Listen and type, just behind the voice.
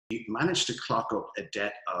managed to clock up a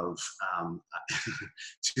debt of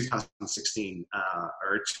 2016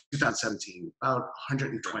 or 2017, about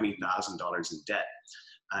 $120,000 in debt.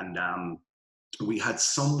 And we had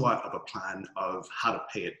somewhat of a plan of how to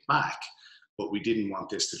pay it back, but we didn't want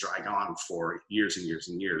this to drag on for years and years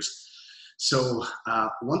and years. So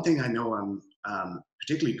one thing I know I'm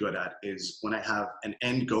particularly good at is when I have an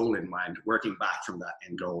end goal in mind, working back from that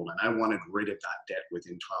end goal. And I wanted rid of that debt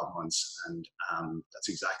within 12 months. And that's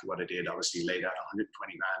exactly what I did. Obviously laid out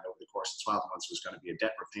 120 grand over the course of 12 months was going to be a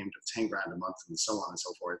debt repayment of 10 grand a month and so on and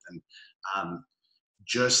so forth. And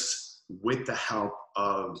just with the help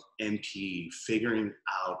of NP figuring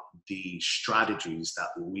out the strategies that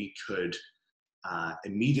we could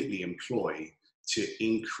immediately employ to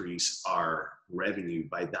increase our revenue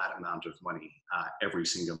by that amount of money every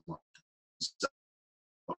single month. So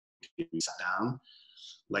we sat down,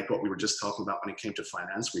 like what we were just talking about when it came to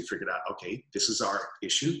finance, we figured out, okay, this is our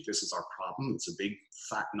issue, this is our problem. It's a big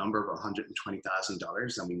fat number of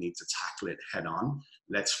 $120,000 and we need to tackle it head on.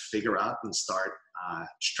 Let's figure out and start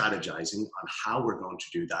strategizing on how we're going to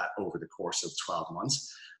do that over the course of 12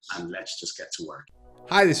 months. And let's just get to work.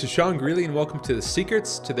 Hi, this is Sean Greeley and welcome to the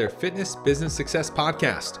Secrets to Their Fitness Business Success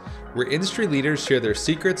podcast, where industry leaders share their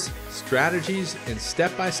secrets, strategies, and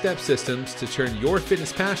step-by-step systems to turn your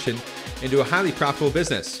fitness passion into a highly profitable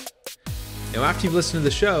business. Now, after you've listened to the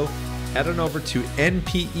show, head on over to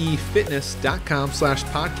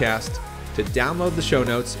npefitness.com/podcast to download the show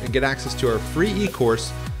notes and get access to our free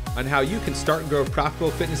e-course on how you can start and grow a profitable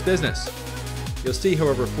fitness business. You'll see how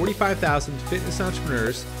over 45,000 fitness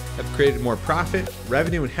entrepreneurs have created more profit,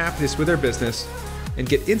 revenue, and happiness with their business, and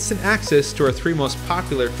get instant access to our 3 most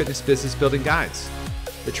popular fitness business building guides.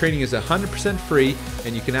 The training is 100% free,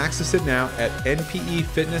 and you can access it now at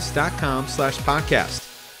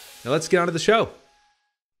npefitness.com/podcast. Now let's get on to the show.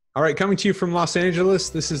 All right, coming to you from Los Angeles,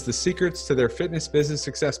 this is the Secrets to Their Fitness Business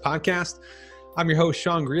Success podcast. I'm your host,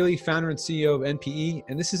 Sean Greeley, founder and CEO of NPE,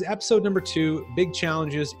 and this is episode number 2, Big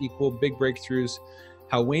Challenges Equal Big Breakthroughs,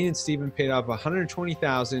 how Wayne and Stephen paid off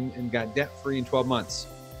 $120,000 and got debt-free in 12 months.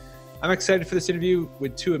 I'm excited for this interview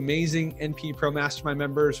with 2 amazing NPE Pro Mastermind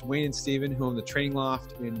members, Wayne and Stephen, who own the Training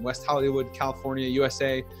Loft in West Hollywood, California,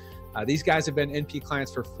 USA. These guys have been NPE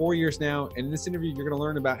clients for 4 years now, and in this interview, you're going to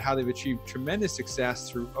learn about how they've achieved tremendous success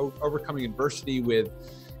through overcoming adversity with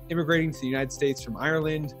immigrating to the United States from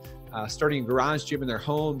Ireland, starting a garage gym in their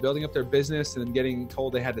home, building up their business, and then getting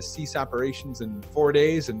told they had to cease operations in 4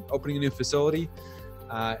 days and opening a new facility.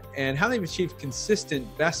 And how they've achieved consistent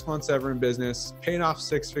best months ever in business, paying off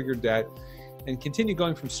 6-figure debt, and continue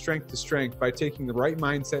going from strength to strength by taking the right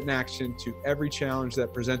mindset and action to every challenge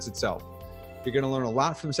that presents itself. You're going to learn a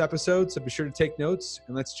lot from this episode, so be sure to take notes,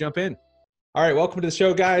 and let's jump in. All right, welcome to the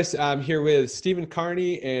show, guys. I'm here with Stephen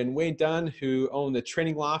Kearney and Wayne Dunne, who own the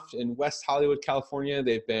Training Loft in West Hollywood, California.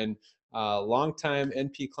 They've been longtime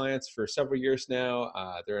NP clients for several years now.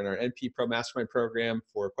 They're in our NP Pro Mastermind program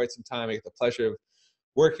for quite some time. I get the pleasure of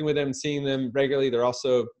working with them and seeing them regularly. They're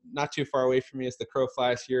also not too far away from me as the crow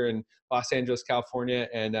flies here in Los Angeles, California.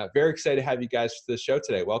 And very excited to have you guys to the show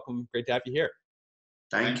today. Welcome. Great to have you here.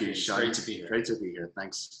 Thank you, Sean. Great to be here. Great to be here.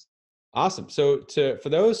 Thanks. Awesome. So for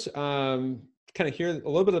those kind of hear a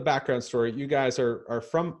little bit of the background story, you guys are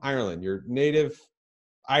from Ireland. You're native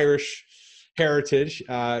Irish heritage,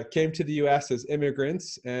 came to the U.S. as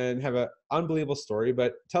immigrants and have an unbelievable story.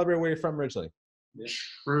 But tell everyone where you're from originally.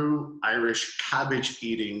 True Irish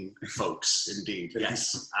cabbage-eating folks, indeed.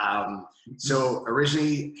 Yes. So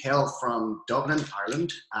originally hail from Dublin,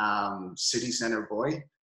 Ireland, city centre boy.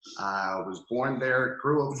 Was born there,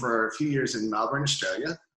 grew up for a few years in Melbourne,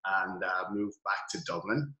 Australia, and moved back to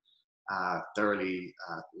Dublin. Thoroughly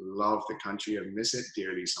love the country and miss it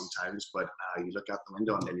dearly sometimes, but you look out the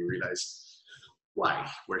window and then you realize why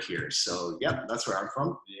we're here. So yeah, that's where I'm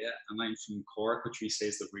from. Yeah, and I'm from Cork, which we say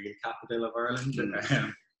is the real capital of Ireland.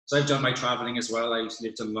 So I've done my traveling as well. I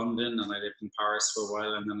lived in London and I lived in Paris for a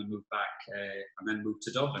while, and then I moved back and then moved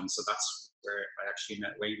to Dublin. So that's where I actually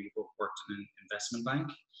met Wayne. We both worked in an investment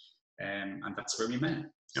bank, and that's where we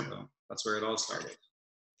met. So that's where it all started.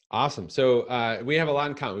 Awesome. So we have a lot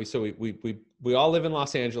in common. So we all live in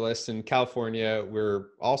Los Angeles and California. We're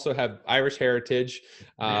also have Irish heritage.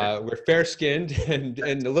 We're fair skinned and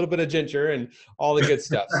a little bit of ginger and all the good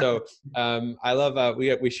stuff. So I love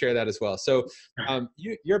we share that as well. So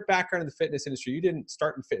your background in the fitness industry, you didn't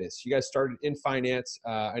start in fitness. You guys started in finance.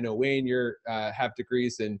 I know Wayne, you have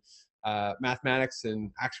degrees in mathematics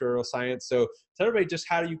and actuarial science. So tell everybody just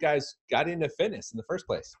how you guys got into fitness in the first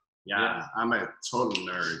place. Yeah, I'm a total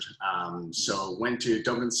nerd. So went to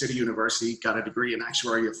Dublin City University, got a degree in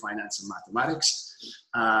actuarial finance and mathematics.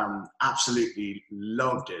 Absolutely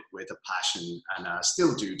loved it with a passion, and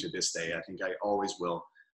still do to this day. I think I always will.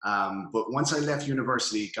 But once I left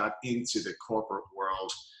university, got into the corporate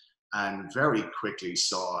world, and very quickly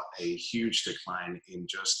saw a huge decline in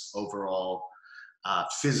just overall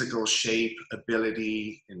physical shape,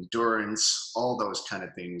 ability, endurance, all those kind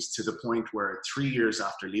of things, to the point where 3 years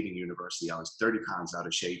after leaving university, I was 30 pounds out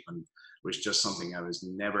of shape, and was just something I was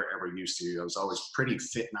never ever used to. I was always pretty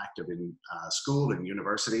fit and active in school and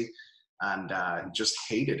university, and just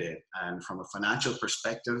hated it. And from a financial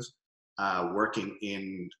perspective, working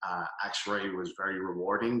in actuary was very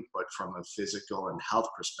rewarding, but from a physical and health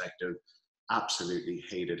perspective, absolutely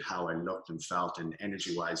hated how I looked and felt, and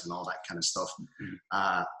energy wise and all that kind of stuff.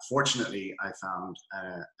 Fortunately, I found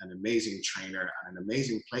an amazing trainer and an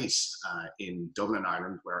amazing place in Dublin,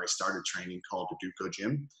 Ireland, where I started training, called the Duco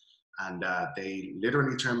Gym. And they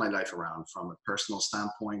literally turned my life around from a personal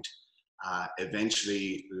standpoint.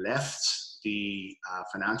 Eventually left the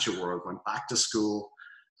financial world, went back to school,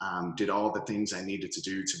 did all the things I needed to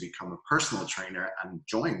do to become a personal trainer, and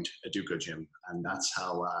joined a Duco Gym. And that's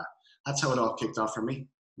how it all kicked off for me.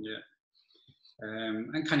 Yeah.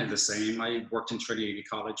 And kind of the same. I worked in Trinity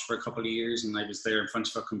College for a couple of years, and I was there in front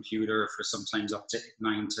of a computer for sometimes up to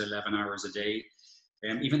 9 to 11 hours a day.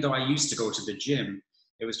 Even though I used to go to the gym,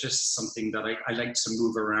 it was just something that I liked to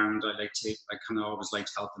move around. I kind of always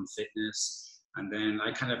liked health and fitness. And then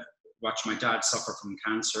I kind of watched my dad suffer from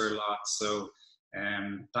cancer a lot. So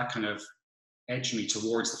that kind of edged me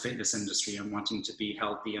towards the fitness industry and wanting to be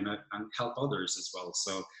healthy and help others as well.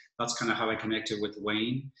 So that's kind of how I connected with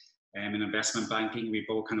Wayne. In investment banking, we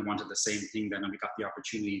both kind of wanted the same thing then, and we got the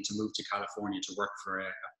opportunity to move to California to work for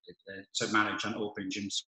to manage and open gym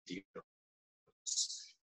studios.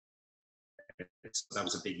 So that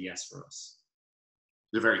was a big yes for us.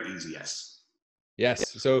 A very easy yes.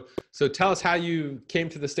 Yes. So tell us how you came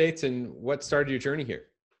to the States and what started your journey here.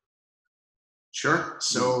 Sure.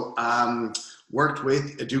 So worked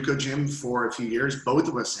with a Duco Gym for a few years. Both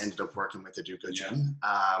of us ended up working with a Duco Gym.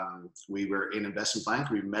 We were in investment bank.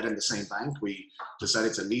 We met in the same bank. We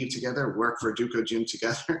decided to leave together, work for a Duco Gym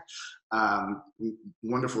together.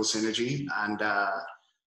 Wonderful synergy. And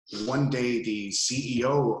one day the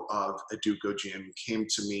CEO of a Duco Gym came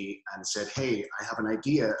to me and said, "Hey, I have an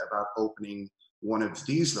idea about opening one of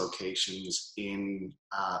these locations in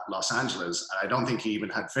Los Angeles." And I don't think he even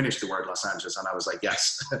had finished the word Los Angeles. And I was like,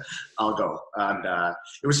 yes, I'll go. And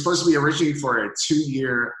it was supposed to be originally for a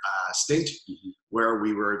 2-year stint where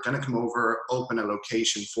we were going to come over, open a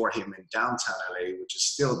location for him in downtown LA, which is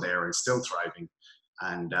still there and still thriving.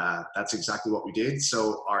 And that's exactly what we did.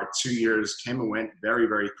 So our 2 years came and went very,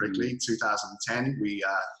 very quickly. 2010, we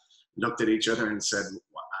looked at each other and said,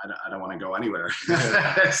 I don't want to go anywhere.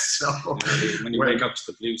 So when you wake up to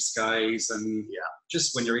the blue skies, and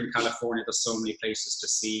just when you're in California, there's so many places to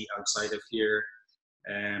see outside of here.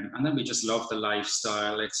 And then we just love the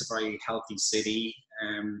lifestyle. It's a very healthy city.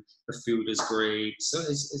 The food is great. So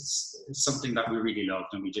it's something that we really loved,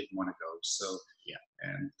 and we didn't want to go. So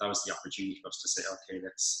that was the opportunity for us to say, okay,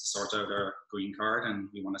 let's sort out our green card, and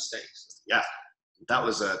we want to stay. So. Yeah. That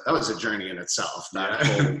was a journey in itself, that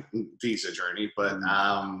whole visa journey.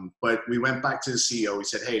 But we went back to the CEO. We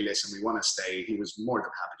said, "Hey, listen, we want to stay." He was more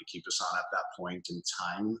than happy to keep us on at that point in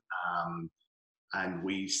time, and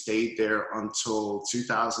we stayed there until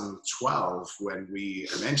 2012, when we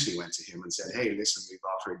eventually went to him and said, "Hey, listen, we've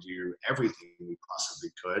offered you everything we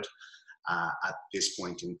possibly could at this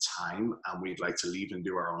point in time, and we'd like to leave and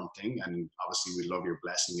do our own thing. And obviously, we love your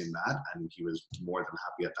blessing in that." And he was more than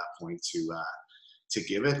happy at that point to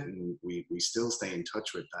give it, and we still stay in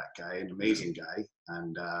touch with that guy, an amazing guy,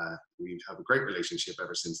 and we have a great relationship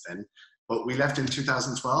ever since then. But we left in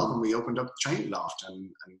 2012 and we opened up Training Loft, and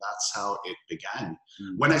that's how it began.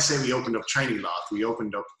 When I say we opened up Training Loft, we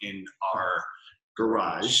opened up in our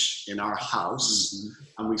garage, in our house,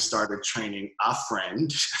 and we started training a friend.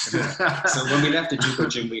 So when we left the Duco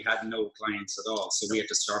Gym, we had no clients at all, so we had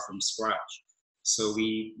to start from scratch. So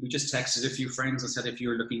we just texted a few friends and said, if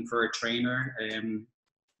you're looking for a trainer,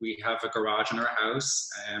 we have a garage in our house.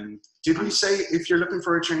 Did we say if you're looking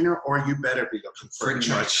for a trainer, or you better be looking for Pretty a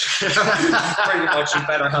trainer? much. Pretty much, you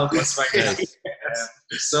better help us right now. Nice.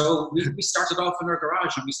 So we started off in our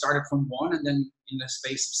garage, and we started from one, and then in the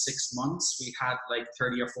space of 6 months, we had like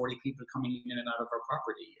 30 or 40 people coming in and out of our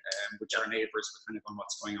property, which our neighbors were kind of on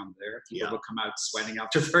what's going on there. People would come out sweating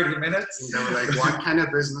after 30 minutes. They were like, what kind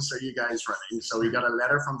of business are you guys running? So we got a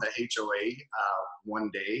letter from the HOA one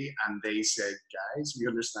day, and they said, guys, we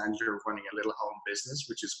understand you're running a little home business,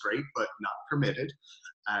 which is great, but not permitted.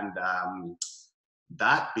 And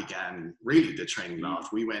that began really the training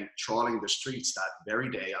loft. We went trawling the streets that very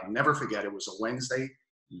day. I'll never forget, it was a Wednesday.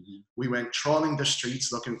 We went trawling the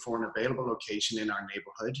streets looking for an available location in our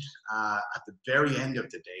neighborhood. At the very end of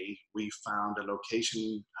the day, we found a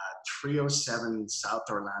location at 307 South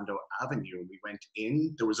Orlando Avenue. We went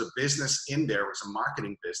in, there was a business in there, it was a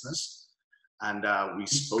marketing business. And we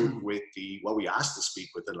spoke with we asked to speak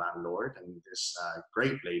with the landlord, and this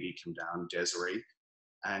great lady came down, Desiree.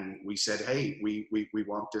 And we said, hey, we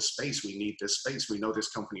want this space. We need this space. We know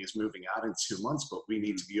this company is moving out in 2 months, but we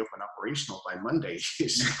need to be up and operational by Monday.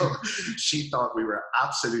 So she thought we were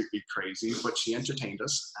absolutely crazy, but she entertained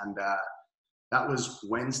us. And that was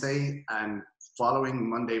Wednesday. And following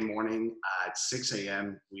Monday morning at 6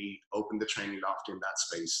 a.m., we opened the training loft in that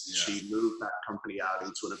space. Yeah. She moved that company out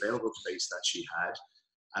into an available space that she had.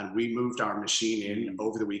 And we moved our machine in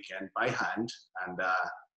over the weekend by hand. And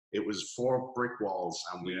it was 4 brick walls,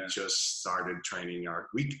 and we just started training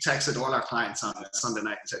we texted all our clients on Sunday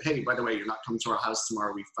night and said, hey, by the way, you're not coming to our house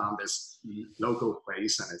tomorrow. We found this local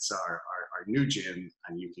place, and it's our new gym,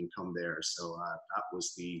 and you can come there. So that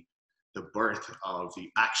was the birth of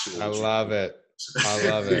the actual I gym. love it. I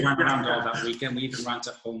love it. We went around all that weekend. We even ran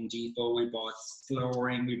to Home Depot. We bought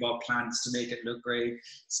flooring. We bought plants to make it look great.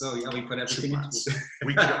 So yeah, we put everything into it.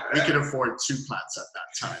 we could afford 2 plants at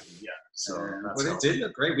that time. Yeah. So but it did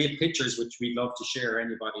look great. We have pictures which we'd love to share.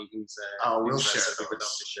 Anybody who's we'll share those. We would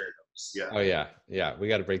love to share those. Yeah. Oh yeah. We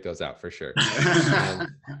got to break those out for sure.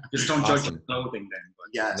 Just don't judge the clothing then. But.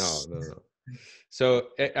 Yes. No. So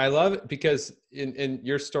I love it because in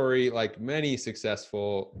your story, like many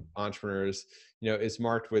successful entrepreneurs, is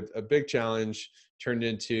marked with a big challenge turned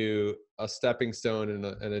into a stepping stone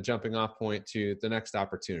and a jumping off point to the next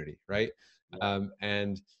opportunity, right?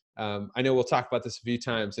 I know we'll talk about this a few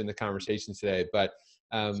times in the conversation today, but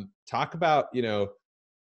talk about this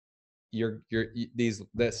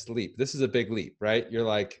leap. This is a big leap, right? You're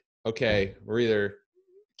like, okay, we're either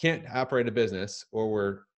can't operate a business, or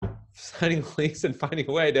we're signing a lease and finding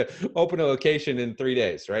a way to open a location in 3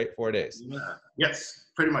 days, right? 4 days. Yes,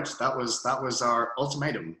 pretty much. That was our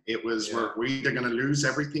ultimatum. It was we're either going to lose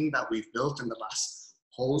everything that we've built in the last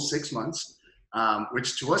whole 6 months,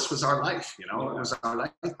 which to us was our life. It was our life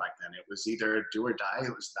back then. It was either do or die.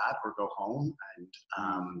 It was that or go home.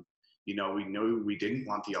 And we knew we didn't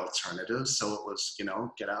want the alternative, so it was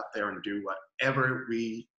get out there and do whatever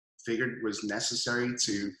we figured was necessary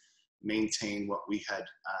to maintain what we had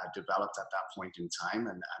developed at that point in time,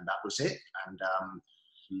 and that was it. And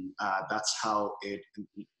that's how it,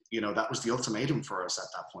 that was the ultimatum for us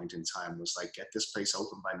at that point in time, was like, get this place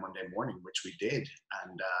open by Monday morning, which we did.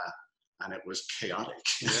 And it was chaotic.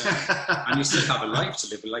 Yeah. And you still have a life to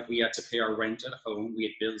live. Like, we had to pay our rent at home, we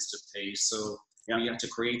had bills to pay, so we had to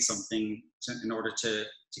create something in order to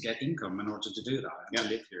get income, in order to do that, and to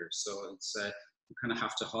live here. So it's you kind of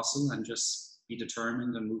have to hustle and just be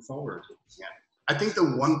determined and move forward. Yeah. I think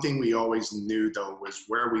the one thing we always knew, though, was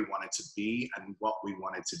where we wanted to be and what we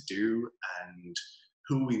wanted to do and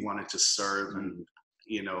who we wanted to serve, and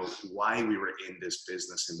why we were in this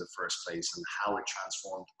business in the first place, and how it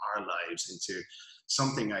transformed our lives into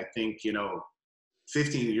something. I think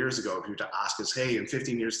 15 years ago, if you were to ask us, hey, in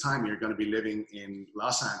 15 years time, you're going to be living in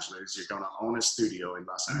Los Angeles, you're going to own a studio in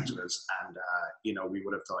Los Angeles, and we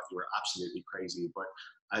would have thought you were absolutely crazy. But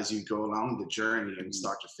as you go along the journey and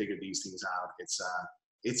start to figure these things out,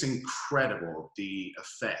 it's incredible the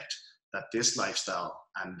effect that this lifestyle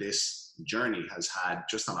and this journey has had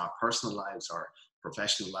just on our personal lives, our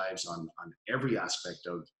professional lives, on every aspect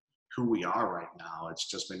of who we are right now. It's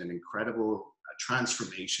just been an incredible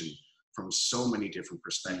transformation from so many different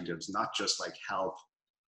perspectives, not just like health,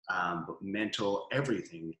 but mental,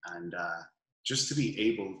 everything. And just to be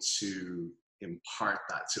able to impart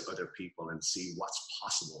that to other people and see what's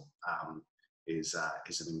possible is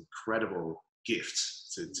an incredible gift,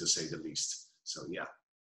 to say the least. So yeah.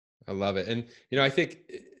 I love it. And, I think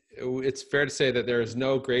it's fair to say that there is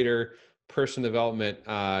no greater personal development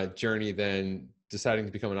journey than deciding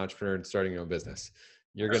to become an entrepreneur and starting your own business.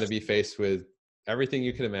 You're going to be faced with everything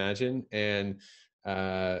you can imagine. And,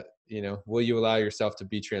 will you allow yourself to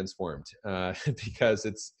be transformed? Because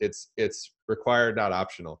it's required, not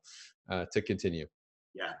optional, to continue.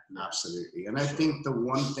 Yeah, absolutely. And I think the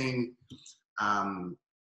one thing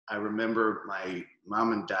I remember my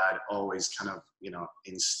mom and dad always kind of,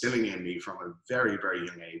 instilling in me from a very, very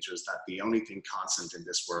young age was that the only thing constant in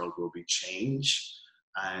this world will be change,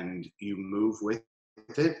 and you move with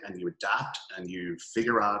it and you adapt and you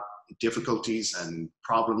figure out difficulties and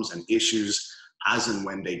problems and issues as and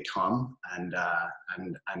when they come, and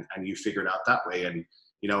you figure it out that way. And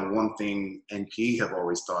one thing NP have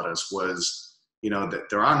always taught us was, that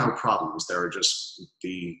there are no problems. There are just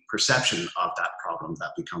the perception of that problem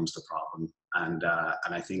that becomes the problem. And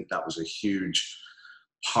I think that was a huge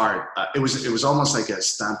part. It was almost like a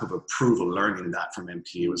stamp of approval learning that from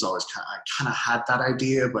NP. It was always I kind of had that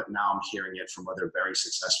idea, but now I'm hearing it from other very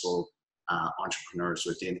successful entrepreneurs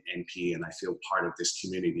within NP, and I feel part of this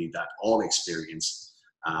community that all experience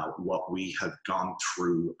what we have gone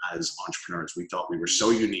through as entrepreneurs. We thought we were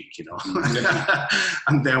so unique,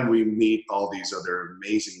 and then we meet all these other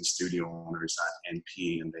amazing studio owners at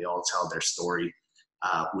NP, and they all tell their story,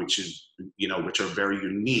 which are very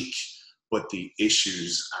unique, but the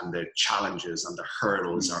issues and the challenges and the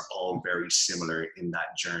hurdles are all very similar in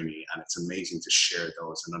that journey. And it's amazing to share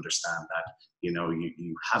those and understand that,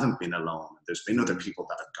 you haven't been alone. There's been other people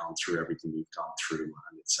that have gone through everything you've gone through.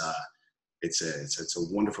 And it's a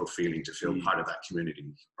wonderful feeling to feel part of that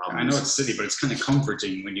community. I know it's silly, but it's kind of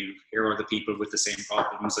comforting when you hear other people with the same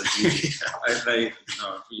problems as you.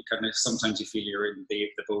 You kind of, sometimes you feel you're in the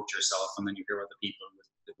boat yourself, and then you hear other people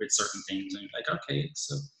with certain things, and you're like, okay,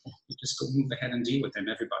 so you just go move ahead and deal with them.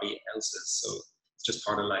 Everybody else is, so it's just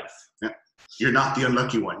part of life. Yeah. You're not the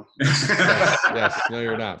unlucky one. Yes. No,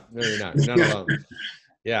 you're not. You're not alone.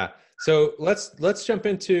 Yeah. So let's jump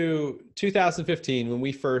into 2015 when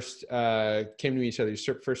we first came to each other.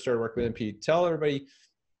 You first started working with NP. Tell everybody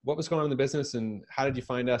what was going on in the business and how did you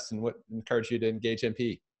find us and what encouraged you to engage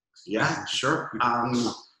NP? Yeah, sure.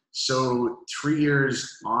 So 3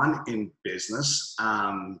 years on in business,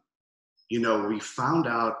 we found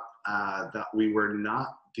out that we were not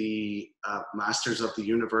the masters of the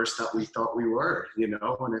universe that we thought we were,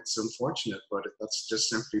 and it's unfortunate, but that's just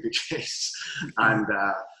simply the case. And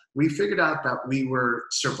we figured out that we were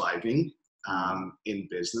surviving in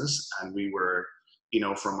business, and we were,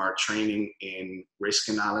 from our training in risk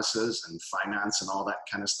analysis and finance and all that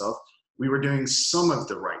kind of stuff, we were doing some of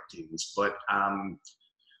the right things, but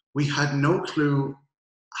we had no clue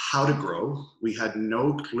how to grow. We had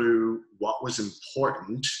no clue what was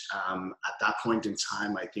important. At that point in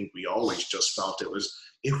time, I think we always just felt it was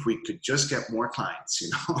if we could just get more clients,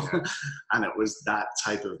 and it was that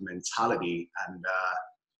type of mentality. And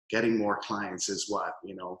getting more clients is what,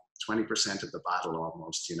 20% of the battle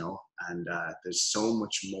almost, and there's so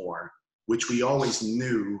much more, which we always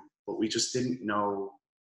knew, but we just didn't know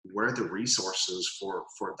where the resources for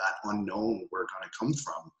that unknown were going to come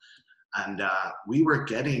from. And we were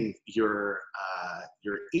getting your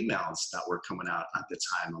emails that were coming out at the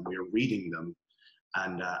time, and we were reading them,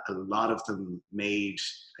 and a lot of them made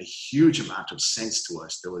a huge amount of sense to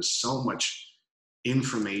us. There was so much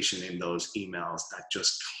information in those emails that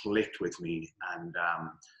just clicked with me. And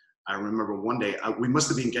I remember one day we must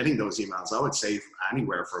have been getting those emails, I would say,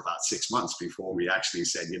 anywhere for about 6 months before we actually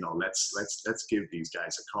said, let's give these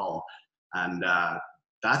guys a call. And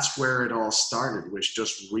that's where it all started, was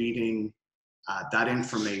just reading that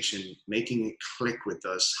information, making it click with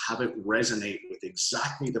us, have it resonate with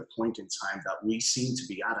exactly the point in time that we seemed to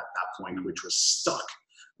be at that point, which was stuck.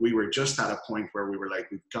 We were just at a point where we were like,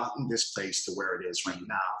 we've gotten this place to where it is right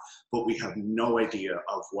now, but we have no idea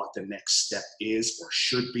of what the next step is or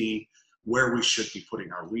should be, where we should be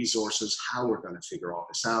putting our resources, how we're going to figure all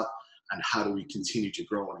this out, and how do we continue to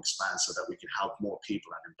grow and expand so that we can help more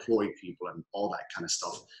people and employ people and all that kind of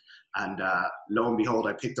stuff. And lo and behold,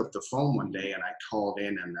 I picked up the phone one day and I called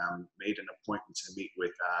in and made an appointment to meet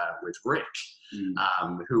with Rick,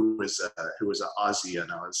 who was an Aussie,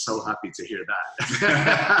 and I was so happy to hear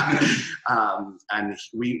that. And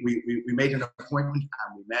we made an appointment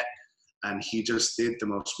and we met, and he just did the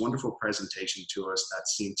most wonderful presentation to us that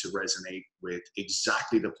seemed to resonate with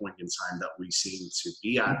exactly the point in time that we seemed to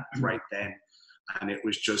be at right then. And it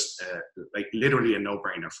was just like literally a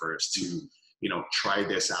no-brainer for us to try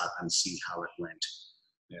this out and see how it went.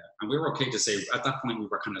 Yeah, and we were okay to say at that point we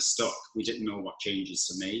were kind of stuck. We didn't know what changes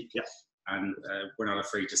to make. Yeah. And we're not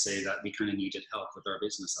afraid to say that we kind of needed help with our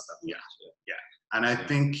business at that point. Yeah. And I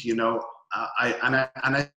think,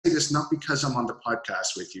 I say this not because I'm on the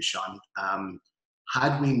podcast with you, Sean.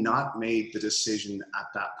 Had we not made the decision at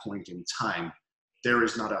that point in time, there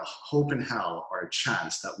is not a hope in hell or a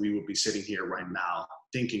chance that we would be sitting here right now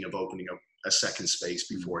thinking of opening up a second space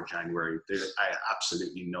before January. I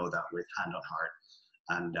absolutely know that with hand on heart.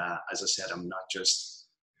 And as I said, I'm not just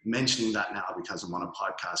mentioning that now because I'm on a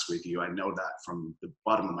podcast with you. I know that from the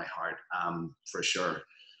bottom of my heart, for sure.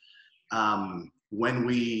 When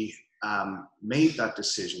we made that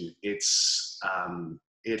decision,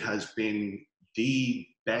 it has been the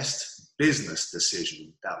best business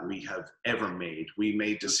decision that we have ever made. We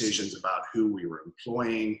made decisions about who we were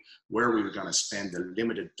employing, where we were going to spend the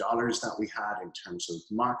limited dollars that we had in terms of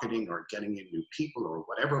marketing or getting in new people or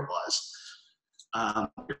whatever it was.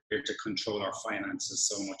 To control our finances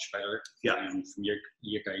so much better. From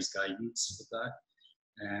your guys' guidance with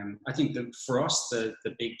that. I think that for us, the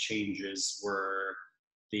big changes were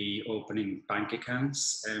the opening bank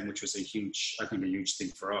accounts, which was a huge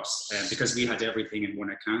thing for us, because we had everything in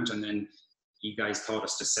one account, and then you guys taught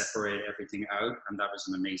us to separate everything out, and that was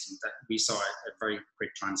an amazing. That we saw a very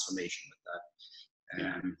quick transformation with that.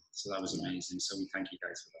 So that was amazing. So we thank you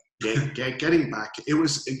guys for that. Getting back, it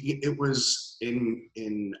was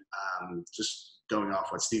in just going off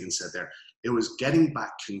what Stephen said there. It was getting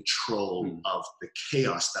back control of the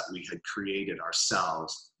chaos that we had created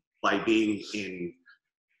ourselves by being in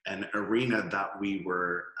an arena that we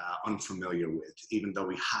were unfamiliar with, even though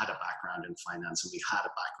we had a background in finance and we had a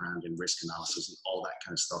background in risk analysis and all that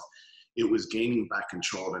kind of stuff. It was gaining back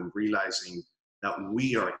control and realizing that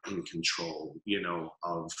we are in control,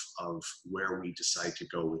 of where we decide to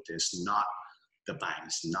go with this, not the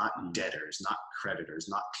banks, not debtors, not creditors,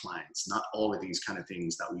 not clients, not all of these kind of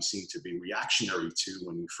things that we seem to be reactionary to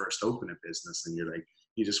when you first open a business and you're like,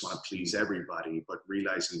 you just want to please everybody, but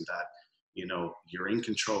realizing that, you're in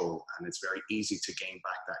control and it's very easy to gain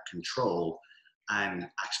back that control and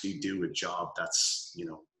actually do a job that's,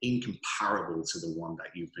 incomparable to the one that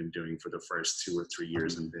you've been doing for the first 2 or 3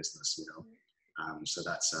 years in business, So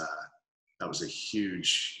that was a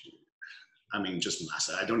huge, just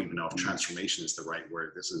massive. I don't even know if transformation is the right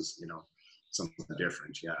word. This is, something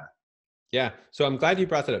different. Yeah. Yeah. So I'm glad you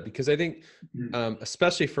brought that up, because I think,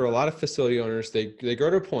 especially for a lot of facility owners, they grow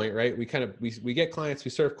to a point, right? We get clients,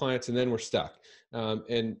 we serve clients, and then we're stuck.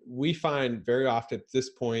 And we find very often at this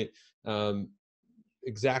point,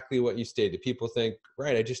 exactly what you stated. People think,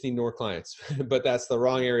 right, I just need more clients, but that's the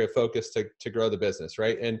wrong area of focus to grow the business,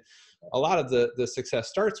 right? And a lot of the success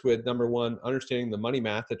starts with, number one, understanding the money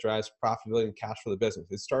math that drives profitability and cash for the business.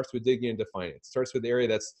 It starts with digging into finance. It starts with the area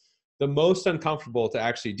that's the most uncomfortable to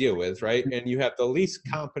actually deal with, right? And you have the least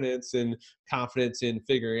confidence in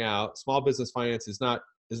figuring out. Small business finance is not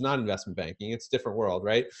investment banking. It's a different world,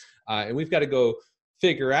 right? And we've got to go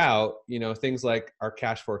figure out, things like our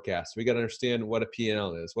cash forecast. We got to understand what a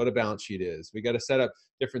P&L is, what a balance sheet is. We got to set up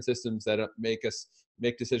different systems that make us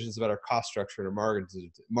make decisions about our cost structure and our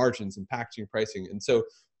margins and packaging, pricing. And so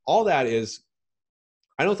all that is,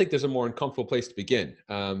 I don't think there's a more uncomfortable place to begin,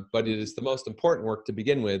 but it is the most important work to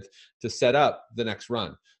begin with to set up the next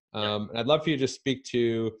run. And I'd love for you to just speak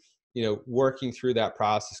to, working through that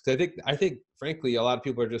process. Because I think, frankly, a lot of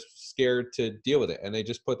people are just scared to deal with it, and they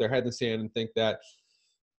just put their head in the sand and think that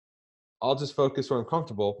I'll just focus where I'm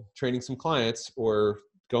comfortable, training some clients or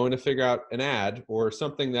going to figure out an ad or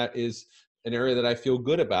something that is an area that I feel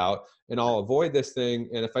good about, and I'll avoid this thing.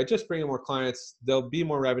 And if I just bring in more clients, there'll be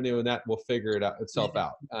more revenue and that will figure itself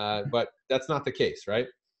out. But that's not the case, right?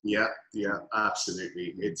 Yeah,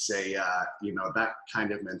 absolutely. It's that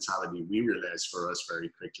kind of mentality we realized for us very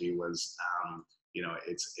quickly was,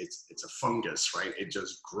 it's a fungus, right? It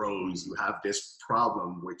just grows. You have this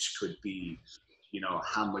problem, which could be,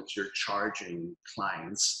 how much you're charging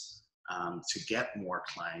clients to get more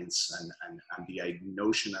clients, and the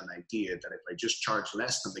notion and idea that if I just charge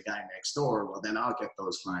less than the guy next door, well, then I'll get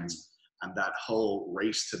those clients. And that whole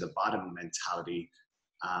race to the bottom mentality,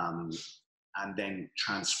 and then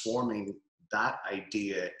transforming that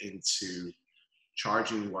idea into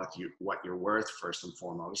charging what you're worth first and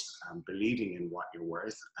foremost, and believing in what you're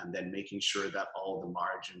worth, and then making sure that all the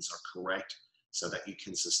margins are correct so that you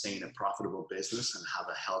can sustain a profitable business and have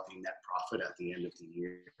a healthy net profit at the end of the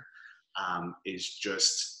year, is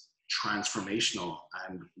just transformational.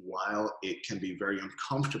 And while it can be very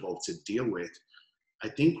uncomfortable to deal with, I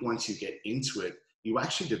think once you get into it, you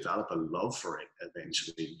actually develop a love for it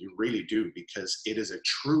eventually. You really do, because it is a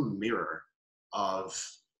true mirror of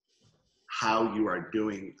how you are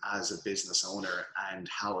doing as a business owner and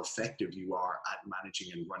how effective you are at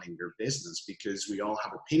managing and running your business, because we all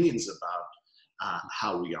have opinions about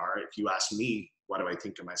how we are. If you ask me, what do I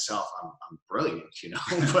think of myself? I'm brilliant,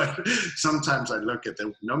 but sometimes I look at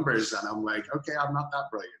the numbers and I'm like, okay, I'm not that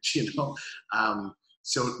brilliant,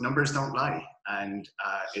 So numbers don't lie, and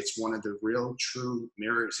it's one of the real true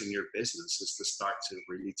mirrors in your business is to start to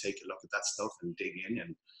really take a look at that stuff and dig in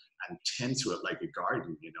and tend to it like a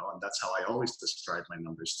garden, you know. And that's how I always describe my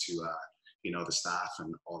numbers to you know, the staff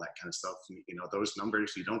and all that kind of stuff. You know, those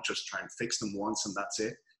numbers, you don't just try and fix them once and that's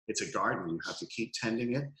it. It's a garden. You have to keep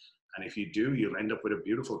tending it. And if you do, you'll end up with a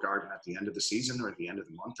beautiful garden at the end of the season or at the end of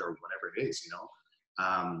the month or whatever it is, you know.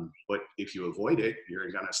 But if you avoid it, you're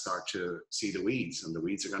going to start to see the weeds, and the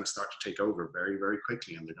weeds are going to start to take over very, very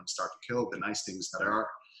quickly. And they're going to start to kill the nice things that are,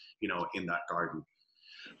 you know, in that garden.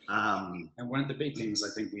 And one of the big things I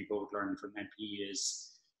think we both learned from NPE is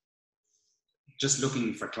just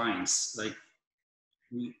looking for clients. Like,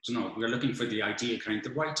 you know, we're looking for the ideal client, the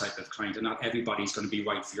right type of client, and not everybody's going to be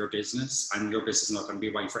right for your business, and your business is not going to be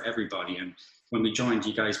right for everybody. And when we joined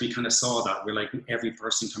you guys, we kind of saw that. We're like, every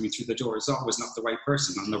person coming through the door is always not the right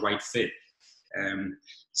person and the right fit.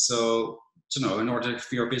 So, you know, in order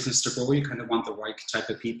for your business to grow, you kind of want the right type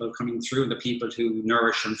of people coming through, and the people who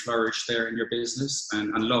nourish and flourish there in your business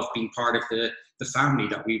and love being part of the family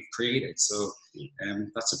that we've created. So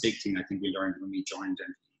that's a big thing I think we learned when we joined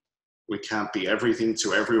in. We can't be everything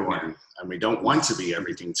to everyone, and we don't want to be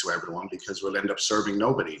everything to everyone because we'll end up serving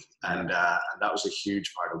nobody. And that was a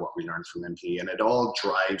huge part of what we learned from MP, and it all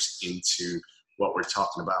drives into what we're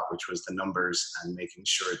talking about, which was the numbers and making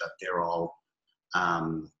sure that they're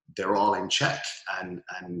all in check. And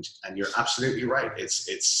you're absolutely right.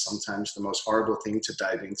 It's sometimes the most horrible thing to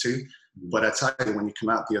dive into, but I tell you, when you come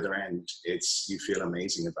out the other end, you feel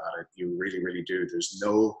amazing about it. You really, really do. There's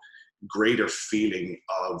no greater feeling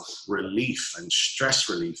of relief and stress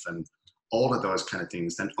relief and all of those kind of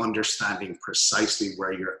things than understanding precisely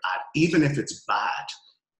where you're at, even if it's bad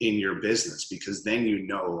in your business, because then you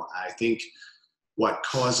know. I think what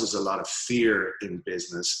causes a lot of fear in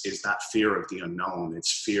business is that fear of the unknown.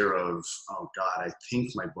 It's fear of, oh God, I think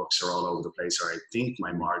my books are all over the place, or I think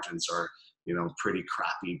my margins are, you know, pretty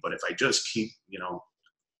crappy, but if I just keep, you know,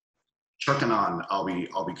 trucking on, I'll be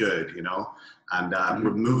good, you know. And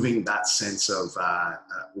removing that sense of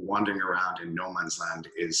wandering around in no man's land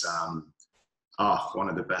is one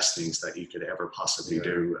of the best things that you could ever possibly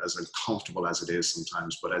do, as uncomfortable as it is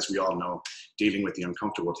sometimes. But as we all know, dealing with the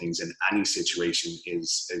uncomfortable things in any situation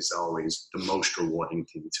is always the most rewarding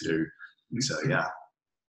thing to do. So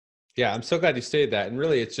yeah, I'm so glad you stated that. And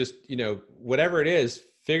really, it's just, you know, whatever it is,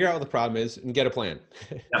 figure out what the problem is and get a plan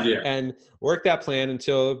and work that plan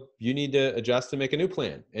until you need to adjust and make a new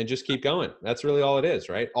plan, and just keep going. That's really all it is,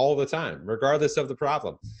 right? All the time, regardless of the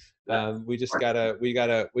problem. We just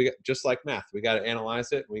we just like math, we gotta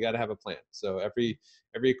analyze it. We gotta have a plan. So every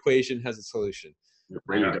equation has a solution.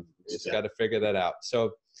 Just got to figure that out.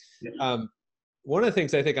 So one of the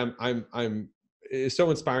things I think I'm is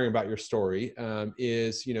so inspiring about your story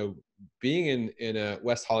is, you know, being in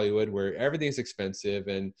West Hollywood, where everything's expensive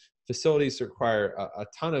and facilities require a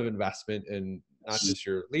ton of investment in not just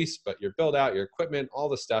your lease, but your build out, your equipment, all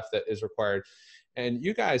the stuff that is required. And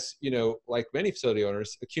you guys, you know, like many facility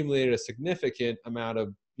owners, accumulated a significant amount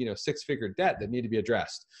of, you know, six-figure debt that need to be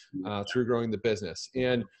addressed through growing the business.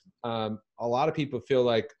 And a lot of people feel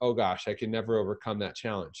like, oh gosh, I can never overcome that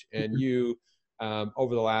challenge. And you,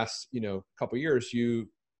 over the last, you know, couple of years, you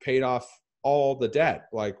paid off all the debt,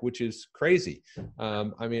 like, which is crazy.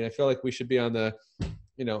 I mean, I feel like we should be on the,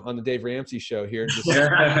 you know, on the Dave Ramsey show here, just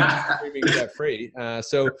streaming debt free.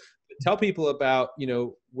 So tell people about, you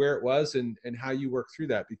know, where it was and how you worked through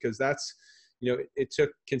that, because that's, you know, it took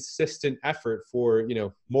consistent effort for, you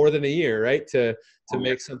know, more than a year, right, to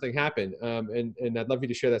make something happen. And I'd love you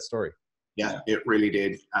to share that story. Yeah, it really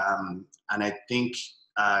did. And I think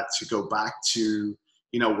to go back to,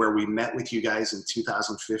 you know, where we met with you guys in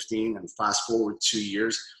 2015 and fast forward 2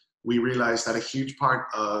 years, we realized that a huge part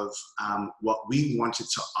of what we wanted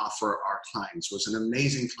to offer our clients was an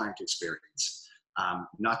amazing client experience.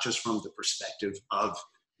 Not just from the perspective of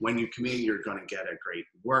when you come in, you're going to get a great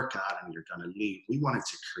workout and you're going to leave. We wanted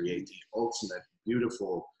to create the ultimate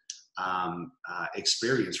beautiful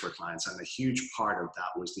experience for clients. And a huge part of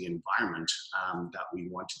that was the environment that we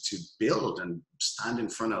wanted to build and stand in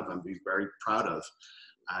front of and be very proud of.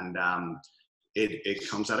 And it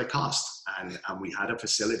comes at a cost. And we had a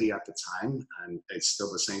facility at the time, and it's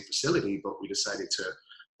still the same facility, but we decided to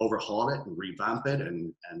overhaul it and revamp it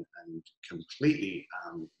and completely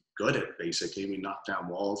gut it, basically. We knocked down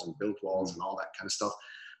walls and built walls and all that kind of stuff.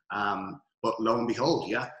 But lo and behold,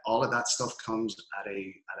 yeah, all of that stuff comes at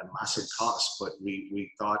a massive cost. But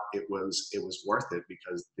we thought it was worth it,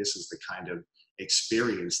 because this is the kind of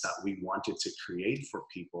experience that we wanted to create for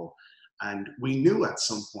people. And we knew at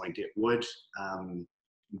some point it would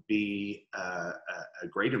be a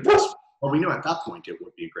great investment. Well, we knew at that point it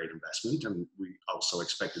would be a great investment, and we also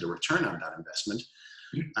expected a return on that investment.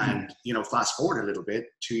 And, fast forward a little bit,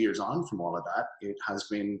 2 years on from all of that, it has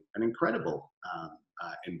been an incredible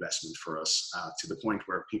investment for us, to the point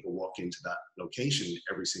where people walk into that location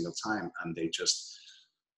every single time and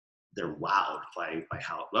they're wowed by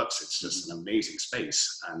how it looks. It's just an amazing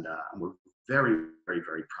space, and we're very, very,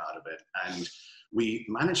 very proud of it. And we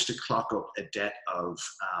managed to clock up a debt of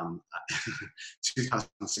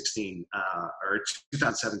 2016 or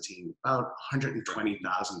 2017, about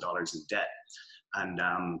 $120,000 in debt.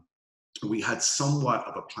 And we had somewhat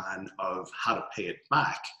of a plan of how to pay it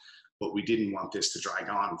back, but we didn't want this to drag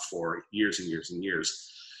on for years and years and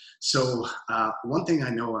years. So one thing I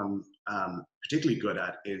know I'm particularly good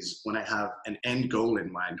at is when I have an end goal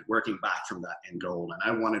in mind, working back from that end goal. And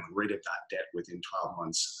I wanted rid of that debt within 12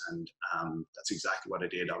 months. And that's exactly what I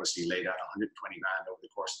did. Obviously laid out 120 grand over the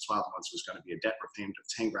course of 12 months was going to be a debt repayment of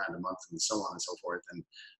 10 grand a month and so on and so forth. And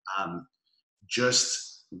just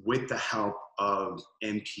with the help of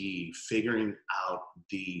MP figuring out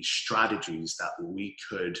the strategies that we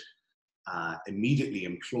could immediately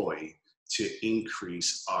employ to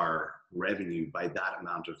increase our revenue by that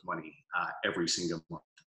amount of money every single month.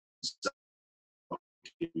 So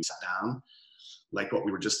we sat down, like what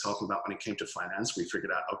we were just talking about when it came to finance, we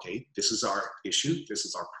figured out, okay, this is our issue, this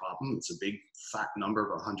is our problem. It's a big fat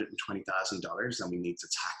number of $120,000 and we need to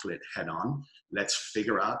tackle it head on. Let's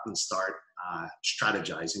figure out and start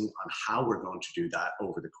strategizing on how we're going to do that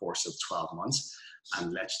over the course of 12 months.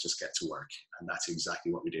 And let's just get to work. And that's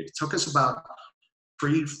exactly what we did. It took us about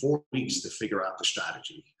 3-4 weeks to figure out the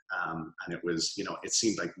strategy. And it was, it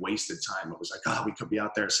seemed like wasted time. It was like, we could be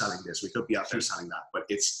out there selling this, we could be out there selling that. But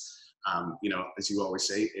it's, as you always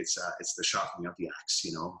say, it's the sharpening of the axe,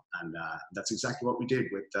 and that's exactly what we did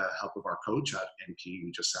with the help of our coach at MP.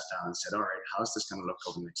 We just sat down and said, all right, how's this going to look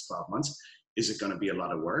over the next 12 months? Is it going to be a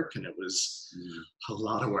lot of work? And it was a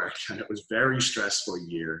lot of work, and it was very stressful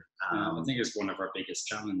year. I think it's one of our biggest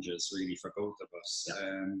challenges really for both of us.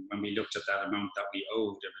 Yeah. When we looked at that amount that we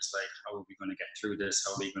owed, it was like, how are we going to get through this?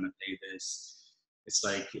 How are we going to pay this? It's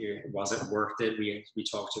like, was it worth it? We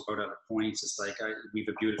talked about it at points. It's like, we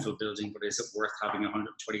have a beautiful building, but is it worth having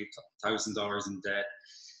 $120,000 in debt?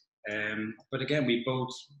 But again, we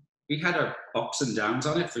had our ups and downs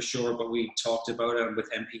on it for sure, but we talked about it, and with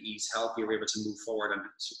MPE's help, we were able to move forward, and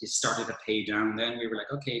it started to pay down. Then we were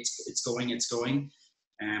like, okay, it's going.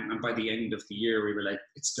 And by the end of the year, we were like,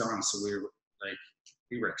 it's gone. So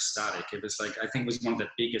we were ecstatic. It was like, I think it was one of the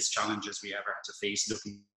biggest challenges we ever had to face,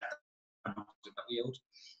 looking at the amount that we owed.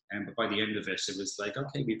 But by the end of it, it was like,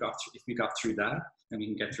 okay, if we got through that, then we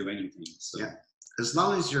can get through anything. So yeah, as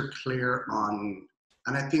long as you're clear on,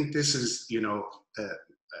 and I think this is,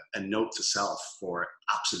 a note to self for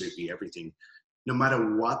absolutely everything. No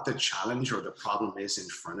matter what the challenge or the problem is in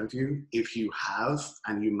front of you, if you have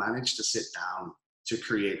and you manage to sit down to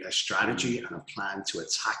create a strategy and a plan to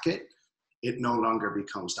attack it, it no longer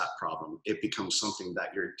becomes that problem. It becomes something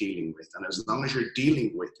that you're dealing with. And as long as you're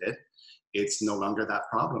dealing with it, it's no longer that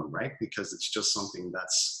problem, right? Because it's just something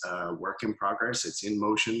that's a work in progress. It's in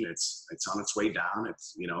motion. It's on its way down.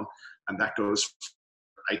 It's, and that goes,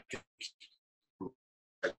 I think,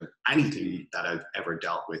 anything that I've ever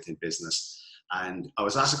dealt with in business. And I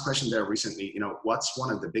was asked a question there recently, what's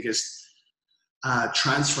one of the biggest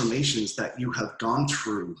transformations that you have gone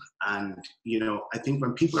through? And, I think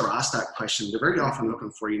when people are asked that question, they're very often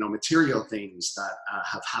looking for, material things that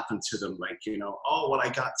have happened to them. Like, I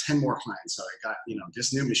got 10 more clients, so I got,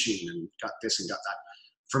 this new machine and got this and got that.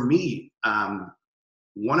 For me,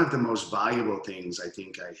 one of the most valuable things I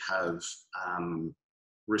think I have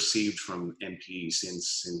received from MP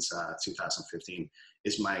since 2015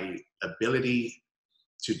 is my ability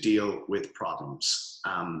to deal with problems,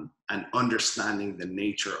 and understanding the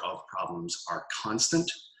nature of problems are constant.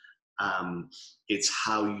 It's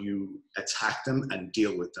how you attack them and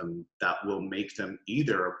deal with them that will make them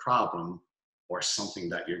either a problem or something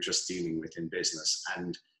that you're just dealing with in business.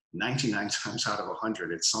 And 99 times out of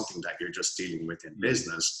 100, it's something that you're just dealing with in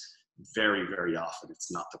business. Very, very often,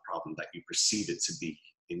 it's not the problem that you perceive it to be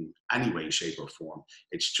in any way, shape, or form.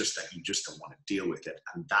 It's just that you just don't want to deal with it,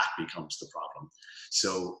 and that becomes the problem.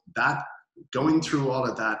 So that going through all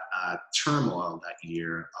of that turmoil that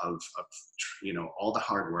year of all the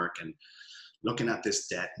hard work and looking at this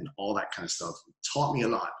debt and all that kind of stuff taught me a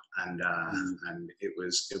lot, and it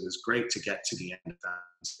was great to get to the end of that.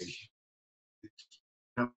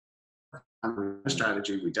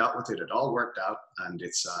 Strategy, we dealt with it, it all worked out, and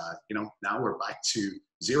it's now we're back to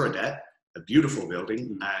zero debt. a beautiful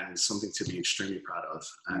building and something to be extremely proud of,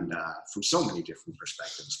 and from so many different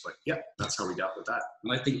perspectives. But yeah, that's how we dealt with that.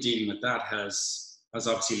 And I think dealing with that has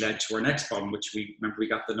obviously led to our next problem, which we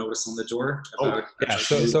got the notice on the door about. Yeah.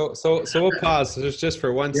 So we'll pause just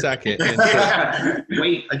for 1 second. And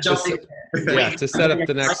to set up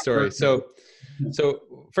the next story. So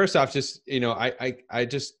first off, just,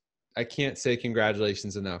 I can't say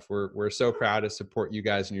congratulations enough. We're so proud to support you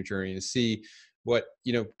guys in your journey, to see what,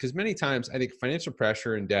 because many times I think financial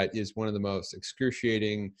pressure and debt is one of the most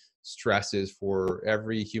excruciating stresses for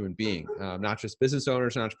every human being, not just business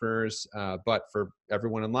owners and entrepreneurs, but for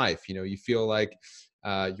everyone in life. You feel like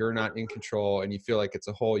you're not in control, and you feel like it's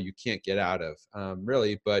a hole you can't get out of,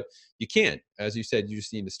 really, but you can. As you said, you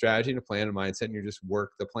just need a strategy and a plan, and mindset, and you just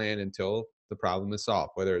work the plan until the problem is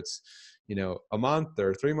solved, whether it's a month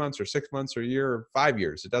or 3 months or 6 months or a year or 5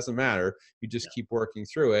 years. It doesn't matter. You just keep working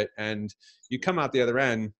through it, and you come out the other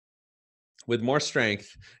end with more strength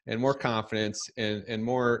and more confidence and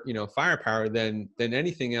more, firepower than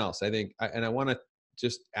anything else, I think. And I want to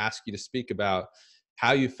just ask you to speak about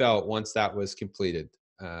how you felt once that was completed.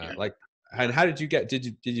 And how did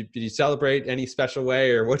you celebrate any special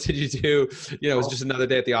way, or what did you do? It was just another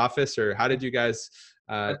day at the office, or how did you guys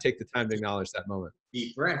take the time to acknowledge that moment?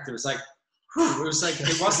 Deep breath. It was like,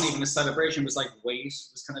 it wasn't even a celebration. It was like weight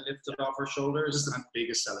was kind of lifted off our shoulders. This is the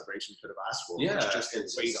biggest celebration you could have asked for. Yeah, it's just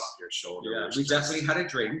a weight off your shoulder. Yeah, we definitely had a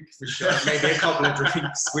drink, for sure. Maybe a couple of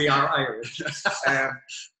drinks. We are Irish.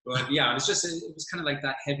 But yeah, it was kind of like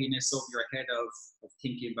that heaviness over your head of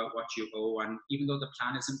thinking about what you owe. And even though the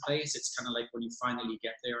plan is in place, it's kind of like when you finally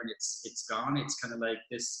get there and it's gone, it's kind of like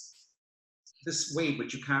this weight,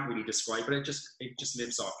 which you can't really describe, but it just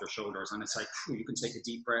lifts off your shoulders, and it's like, you can take a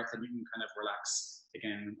deep breath and you can kind of relax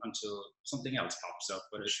again until something else pops up.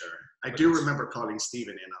 But I do remember calling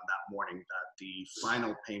Stephen in on that morning that the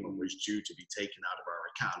final payment was due to be taken out of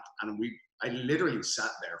our account, and I literally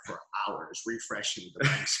sat there for hours refreshing the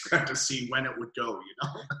bank screen to see when it would go,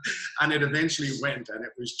 and it eventually went, and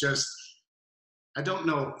it was just, I don't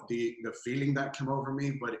know the feeling that came over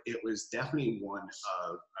me, but it was definitely one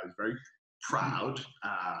of, I was very proud.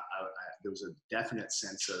 There was a definite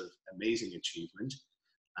sense of amazing achievement,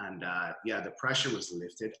 and the pressure was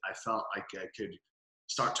lifted. I felt like I could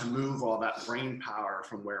start to move all that brain power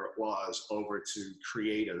from where it was over to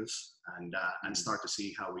creative, and start to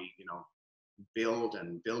see how we build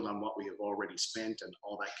on what we have already spent and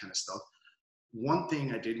all that kind of stuff. One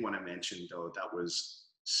thing I did want to mention, though, that was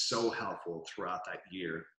so helpful throughout that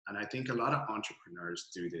year, and I think a lot of entrepreneurs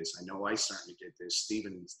do this. I know I certainly did this.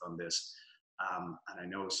 Stephen's done this. And I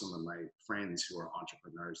know some of my friends who are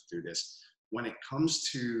entrepreneurs do this. When it comes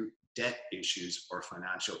to debt issues or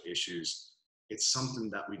financial issues, it's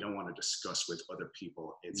something that we don't want to discuss with other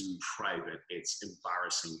people. It's private, it's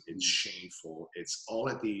embarrassing, it's shameful. It's all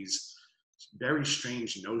of these very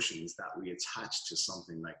strange notions that we attach to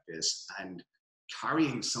something like this. And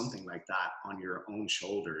carrying something like that on your own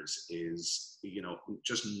shoulders is,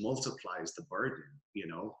 just multiplies the burden,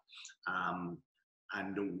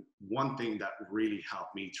 And one thing that really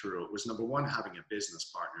helped me through it was, number one, having a business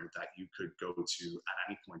partner that you could go to at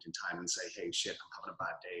any point in time and say, hey, shit, I'm having a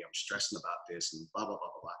bad day. I'm stressing about this and blah, blah,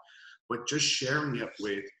 blah, blah, blah. But just sharing it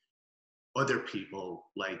with other people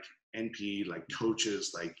like NP, like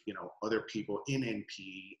coaches, like, other people in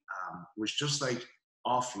NP, was just like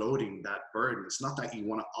offloading that burden. It's not that you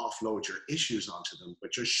want to offload your issues onto them,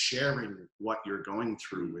 but just sharing what you're going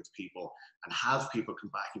through with people, and have people come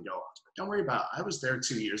back and go, don't worry about it. I was there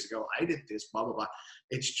 2 years ago. I did this, blah, blah, blah.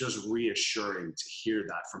 It's just reassuring to hear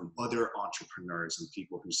that from other entrepreneurs and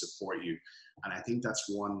people who support you. And I think that's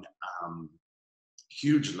one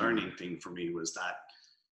huge learning thing for me, was that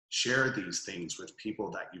share these things with people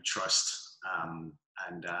that you trust.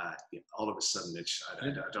 And all of a sudden, I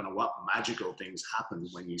don't know what magical things happen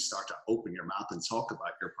when you start to open your mouth and talk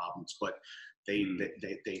about your problems, but they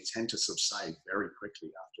tend to subside very quickly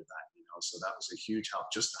after that. So that was a huge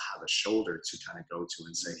help, just to have a shoulder to kind of go to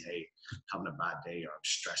and say, hey, having a bad day, or I'm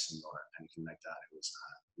stressing, or anything like that. It was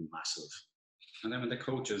massive. And then when the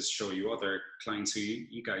coaches show you other clients who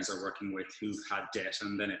you guys are working with who've had debt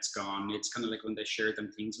and then it's gone, it's kind of like when they share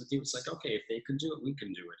them things with you, it's like, okay, if they can do it, we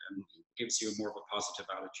can do it. And it gives you more of a positive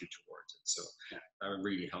attitude towards it. So that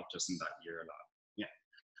really helped us in that year a lot. Yeah.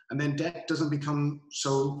 And then debt doesn't become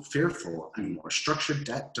so fearful anymore. Structured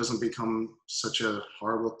debt doesn't become such a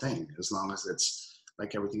horrible thing, as long as it's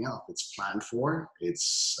like everything else. It's planned for,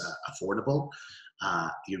 it's affordable.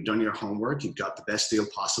 You've done your homework, you've got the best deal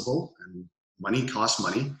possible, and money costs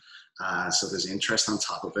money, so there's interest on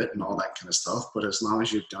top of it and all that kind of stuff. But as long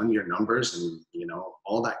as you've done your numbers and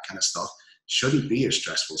all that kind of stuff, shouldn't be a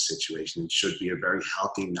stressful situation. It should be a very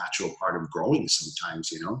healthy, natural part of growing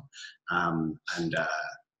sometimes,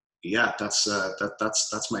 yeah, that's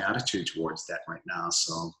my attitude towards debt right now.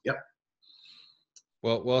 So, yep.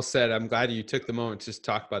 Well said. I'm glad you took the moment to just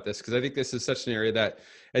talk about this, because I think this is such an area that,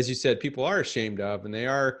 as you said, people are ashamed of, and they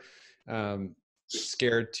are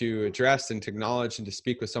scared to address and to acknowledge and to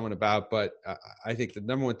speak with someone about. But I think the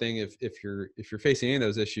number one thing, if you're facing any of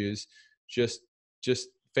those issues, just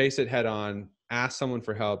face it head on. Ask someone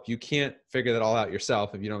for help. You can't figure that all out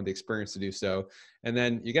yourself if you don't have the experience to do so. And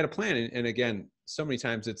then you got a plan. And again, so many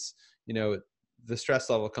times it's, the stress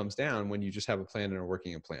level comes down when you just have a plan and a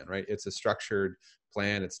working plan, right? It's a structured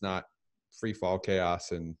plan. It's not free fall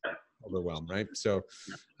chaos and overwhelm, right? So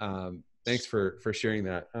thanks for sharing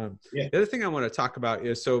that. The other thing I want to talk about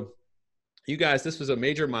is, so you guys, this was a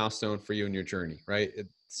major milestone for you in your journey, right?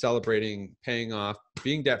 Celebrating, paying off,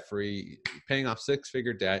 being debt-free, paying off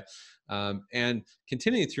 6-figure debt, and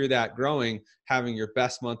continuing through that, growing, having your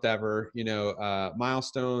best month ever,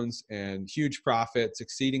 milestones and huge profits,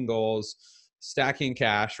 exceeding goals, stacking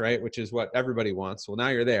cash, right? Which is what everybody wants. Well, now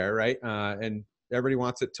you're there, right? And everybody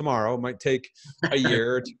wants it tomorrow. It might take a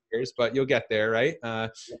year or 2 years, but you'll get there, right?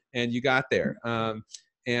 And you got there.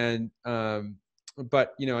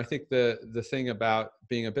 But I think the thing about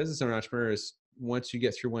being a business owner, entrepreneur, is once you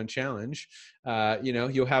get through one challenge,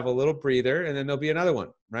 you'll have a little breather, and then there'll be another one,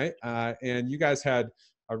 right? And you guys had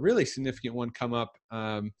a really significant one come up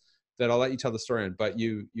that I'll let you tell the story on. But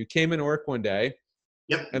you came into work one day,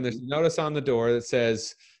 and there's a notice on the door that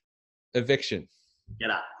says eviction.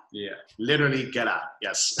 Get out. Yeah, literally get out.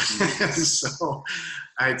 Yes. So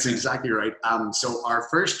it's exactly right. So our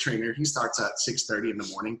first trainer, he starts at 6:30 in the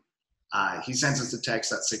morning. He sends us a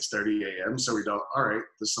text at 6:30 a.m. So we go, all right,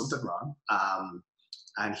 there's something wrong.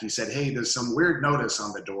 And he said, hey, there's some weird notice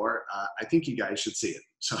on the door. I think you guys should see it.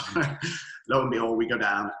 So lo and behold, we go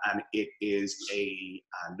down, and it is a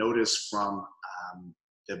notice from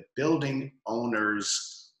the building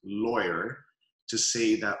owner's lawyer to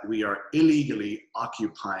say that we are illegally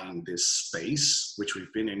occupying this space, which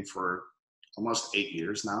we've been in for almost 8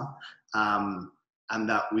 years now. And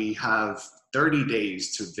that we have 30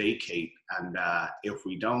 days to vacate. And if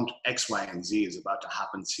we don't, X, Y, and Z is about to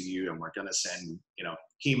happen to you, and we're going to send,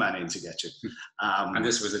 He-Man in to get you. And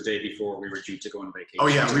this was the day before we were due to go on vacation. Oh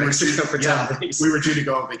yeah, we were due to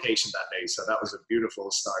go on vacation that day. So that was a beautiful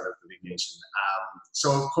start of the vacation.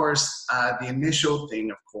 So of course, the initial thing,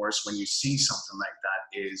 of course, when you see something like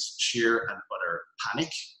that, is sheer and utter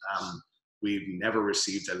panic. We've never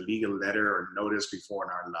received a legal letter or notice before in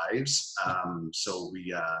our lives. So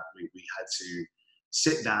we had to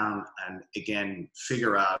sit down and, again,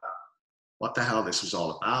 figure out what the hell this was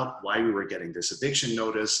all about, why we were getting this eviction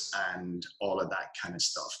notice, and all of that kind of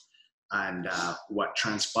stuff. And what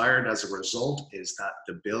transpired as a result is that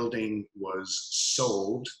the building was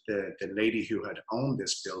sold. The lady who had owned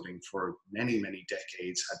this building for many, many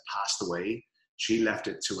decades had passed away. She left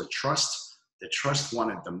it to a trust. The trust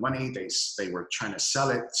wanted the money. They were trying to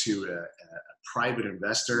sell it to a private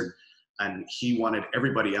investor, and he wanted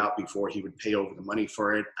everybody out before he would pay over the money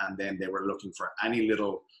for it. And then they were looking for any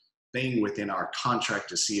little thing within our contract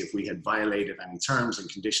to see if we had violated any terms and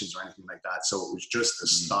conditions or anything like that. So it was just the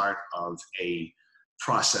start of a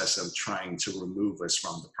process of trying to remove us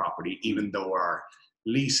from the property, even though our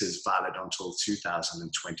lease is valid until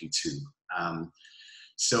 2022.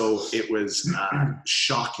 So it was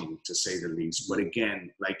shocking, to say the least. But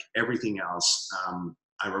again, like everything else,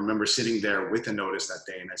 I remember sitting there with a notice that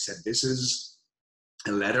day, and I said, this is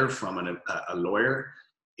a letter from a lawyer.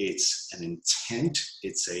 It's an intent.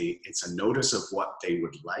 It's a notice of what they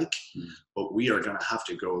would like. But we are going to have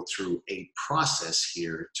to go through a process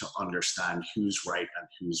here to understand who's right and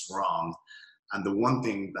who's wrong. And the one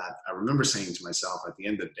thing that I remember saying to myself at the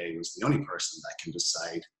end of the day was, the only person that can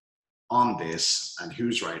decide on this and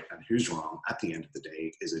who's right and who's wrong at the end of the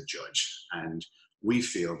day is a judge. And we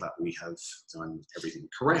feel that we have done everything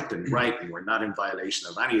correct and right, and we're not in violation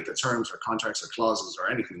of any of the terms or contracts or clauses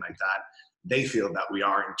or anything like that. They feel that we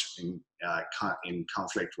are in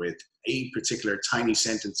conflict with a particular tiny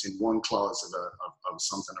sentence in one clause of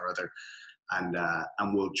something or other,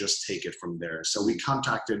 and we'll just take it from there. So we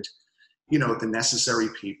contacted, the necessary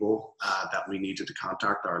people that we needed to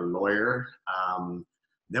contact, our lawyer.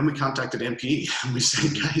 Then we contacted MPE, and we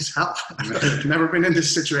said, guys, help. I've never been in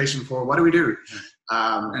this situation before. What do we do?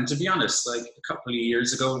 And to be honest, like a couple of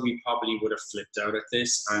years ago, we probably would have flipped out at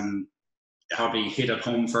this and probably hid at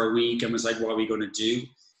home for a week and was like, what are we going to do?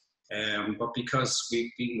 But because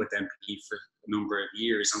we've been with MPE for a number of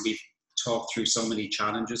years, and we've talked through so many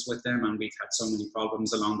challenges with them, and we've had so many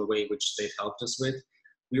problems along the way, which they've helped us with,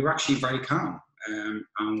 we were actually very calm. And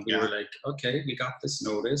we were like, okay, we got this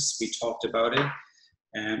notice. We talked about it.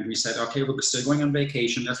 And we said, okay, we're still going on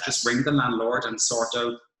vacation. Let's just ring the landlord and sort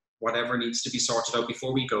out whatever needs to be sorted out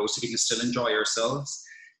before we go, so we can still enjoy ourselves.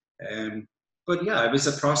 But yeah, it was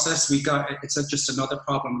a process. It's just another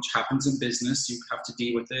problem which happens in business. You have to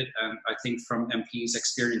deal with it. And I think from MP's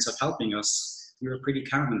experience of helping us, we were pretty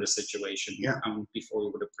calm in the situation. And before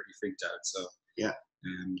we would have pretty freaked out. So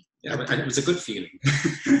it was a good feeling.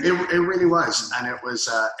 it really was, and it was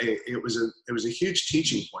a huge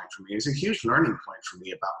teaching point for me. It was a huge learning point for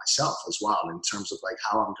me about myself as well, in terms of like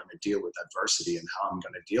how I'm going to deal with adversity and how I'm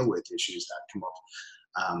going to deal with issues that come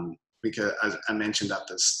up. Because as I mentioned at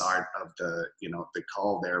the start of the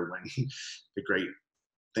call there, when the great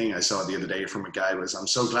thing I saw the other day from a guy was, I'm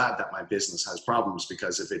so glad that my business has problems,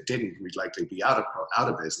 because if it didn't, we'd likely be out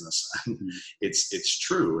of business. And it's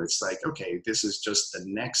true. It's like, okay, this is just the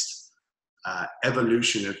next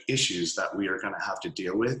evolution of issues that we are going to have to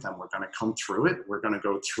deal with, and we're going to come through it. We're going to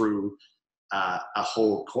go through a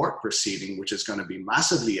whole court proceeding, which is going to be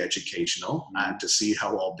massively educational, and to see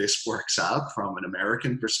how all this works out from an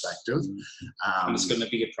American perspective. And it's going to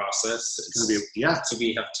be a process. It's going to be, so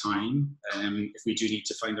we have time. If we do need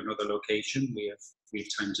to find another location, we have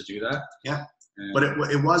time to do that. But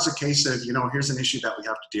it was a case of, here's an issue that we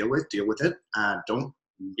have to deal with it. Don't,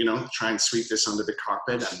 try and sweep this under the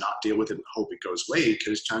carpet and not deal with it and hope it goes away,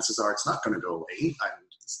 because chances are it's not going to go away. And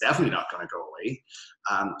it's definitely not going to go away.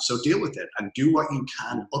 So deal with it and do what you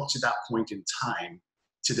can up to that point in time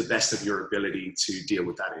to the best of your ability to deal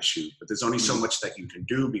with that issue. But there's only so much that you can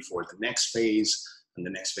do before the next phase and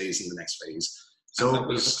the next phase and the next phase. So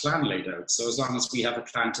we have a plan laid out. So as long as we have a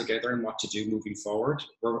plan together and what to do moving forward,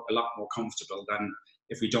 we're a lot more comfortable than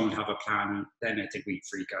if we don't have a plan. Then I think we'd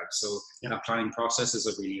freak out. So that planning process is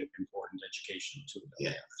a really important educational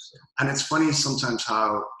tool. And it's funny sometimes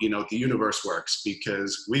how, the universe works,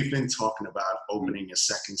 because we've been talking about opening a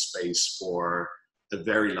second space for a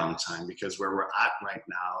very long time, because where we're at right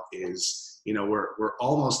now is, we're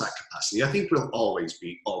almost at capacity. I think we'll always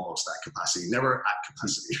be almost at capacity, never at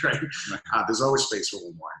capacity, right? There's always space for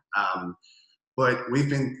one more. But we've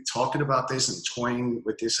been talking about this and toying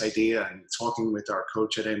with this idea and talking with our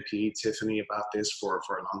coach at MP, Tiffany, about this for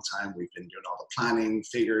a long time. We've been doing all the planning,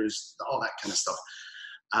 figures, all that kind of stuff.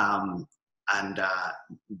 And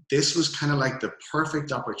this was kind of like the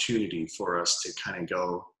perfect opportunity for us to kind of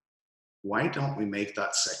go, why don't we make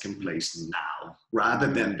that second place now, rather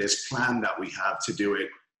than this plan that we have to do it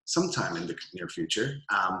sometime in the near future?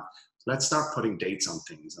 Let's start putting dates on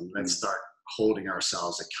things, and let's start holding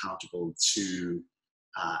ourselves accountable to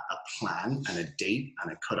a plan and a date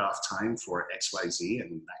and a cutoff time for XYZ,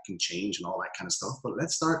 and that can change and all that kind of stuff. But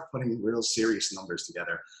let's start putting real serious numbers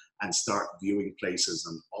together and start viewing places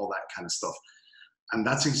and all that kind of stuff. And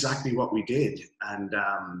that's exactly what we did. And,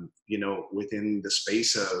 within the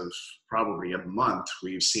space of probably a month,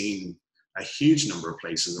 we've seen a huge number of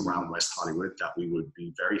places around West Hollywood that we would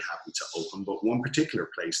be very happy to open. But one particular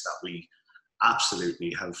place that we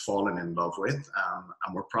absolutely have fallen in love with,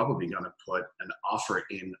 and we're probably going to put an offer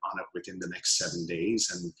in on it within the next 7 days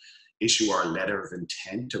and issue our letter of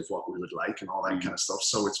intent of what we would like and all that kind of stuff.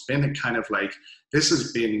 So it's been a kind of like, this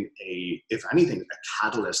has been if anything, a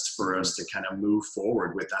catalyst for us to kind of move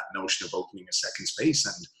forward with that notion of opening a second space.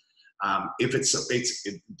 And if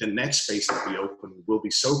the next space that we open will be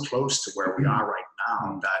so close to where we are right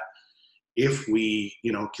now, that if we,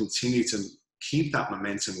 continue to keep that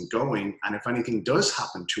momentum going, and if anything does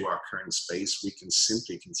happen to our current space, we can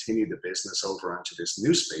simply continue the business over onto this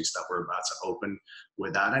new space that we're about to open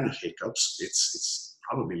without any hiccups. It's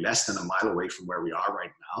probably less than a mile away from where we are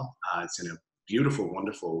right now. It's in a beautiful,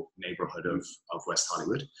 wonderful neighborhood of West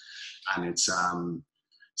Hollywood. And it's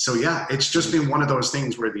it's just been one of those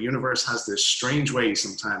things where the universe has this strange way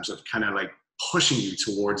sometimes of kind of like pushing you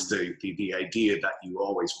towards the idea that you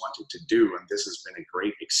always wanted to do. And this has been a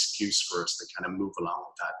great excuse for us to kind of move along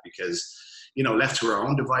with that, because, left to our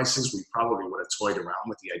own devices, we probably would have toyed around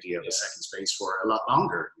with the idea of a second space for a lot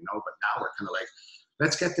longer, but now we're kind of like,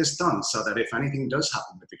 let's get this done so that if anything does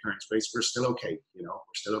happen with the current space, we're still okay, we're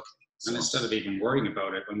still okay. So. And instead of even worrying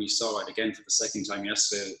about it, when we saw it again for the second time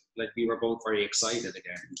yesterday, like we were both very excited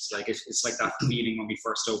again. It's like that feeling when we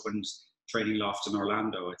first opened Training Loft in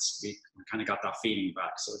Orlando. We kind of got that feeling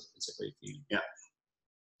back, so it's a great feeling.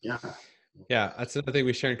 Yeah, that's another thing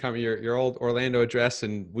we share in common. Your old Orlando address,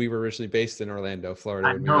 and we were originally based in Orlando, Florida.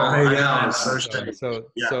 I know.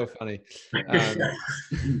 So funny.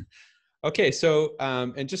 Okay, so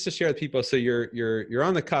and just to share with people, so you're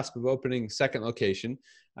on the cusp of opening second location,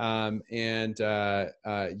 and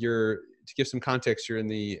you're to give some context, you're in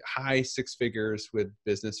the high six figures with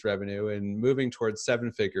business revenue and moving towards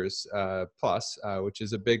seven figures plus, which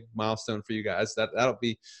is a big milestone for you guys. That'll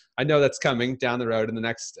be, I know that's coming down the road in the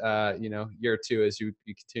next year or two as you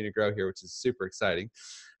continue to grow here, which is super exciting.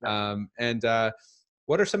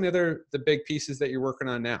 What are some of the big pieces that you're working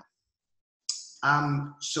on now?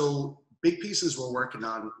 So big pieces we're working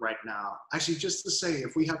on right now, actually, just to say,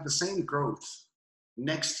 if we have the same growth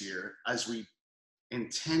next year as we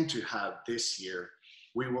intend to have this year,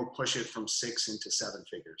 we will push it from 6 into 7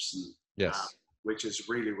 figures. Yes. Which is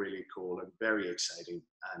really, really cool and very exciting.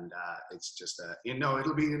 And it's just,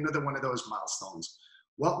 it'll be another one of those milestones.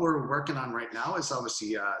 What we're working on right now is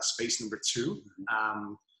obviously space number 2.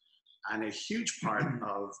 And a huge part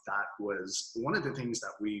of that was one of the things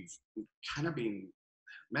that we've kind of been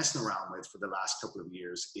messing around with for the last couple of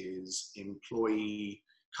years is employee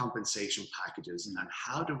compensation packages, and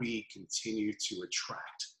how do we continue to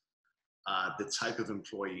attract the type of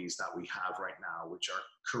employees that we have right now, which are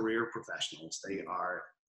career professionals. They are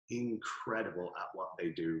incredible at what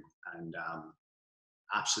they do, and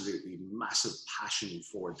absolutely massive passion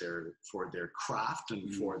for their craft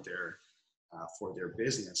and for their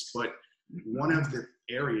business. But one of the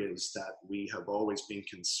areas that we have always been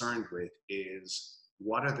concerned with is,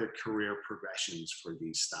 what are the career progressions for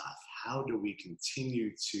these staff? How do we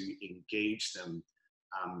continue to engage them,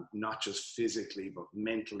 not just physically, but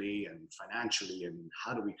mentally and financially? And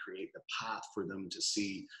how do we create the path for them to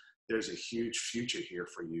see there's a huge future here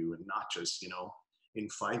for you, and not just, in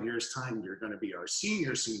 5 years' time, you're going to be our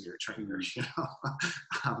senior trainer,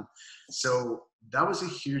 So that was a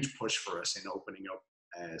huge push for us in opening up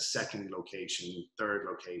a second location, third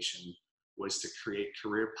location, was to create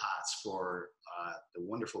career paths for the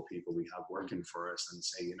wonderful people we have working for us, and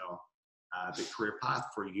say, the career path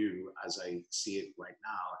for you, as I see it right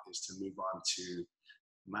now, is to move on to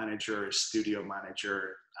manager, studio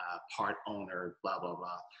manager, part owner, blah, blah,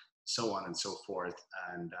 blah, so on and so forth.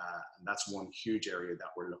 And that's one huge area that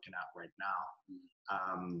we're looking at right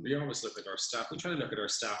now. We always look at our staff. We try to look at our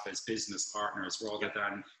staff as business partners rather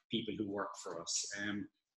than people who work for us.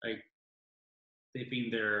 They've been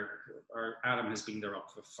there, or Adam has been there up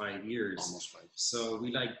for 5 years. Almost 5. So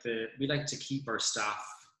we like to keep our staff,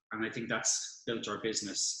 and I think that's built our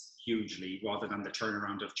business hugely, rather than the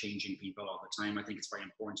turnaround of changing people all the time. I think it's very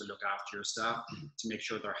important to look after your staff, to make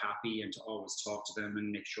sure they're happy, and to always talk to them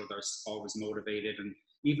and make sure they're always motivated, and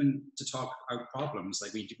even to talk out problems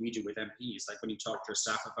like we do with MPs. Like when you talk to your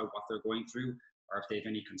staff about what they're going through, or if they have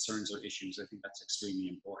any concerns or issues, I think that's extremely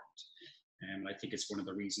important. And I think it's one of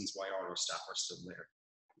the reasons why all our staff are still there.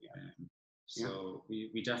 So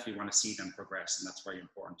we definitely want to see them progress, and that's very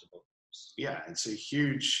important to both of us. Yeah, it's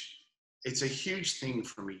a huge thing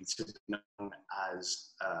for me to be known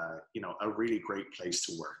as, a really great place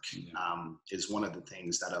to work. Is one of the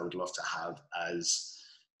things that I would love to have as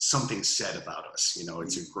something said about us.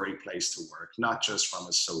 It's a great place to work, not just from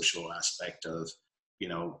a social aspect of,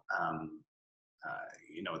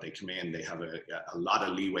 they come in, they have a lot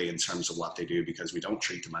of leeway in terms of what they do, because we don't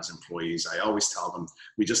treat them as employees. I always tell them,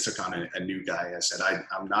 we just took on a new guy. I said,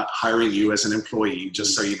 I'm not hiring you as an employee,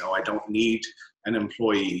 just so you know. I don't need an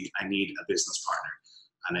employee. I need a business partner,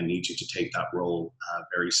 and I need you to take that role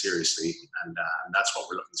very seriously. And that's what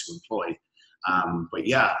we're looking to employ. But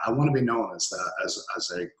yeah, I want to be known as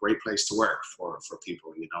a great place to work for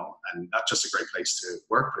people, and not just a great place to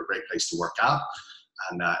work, but a great place to work out,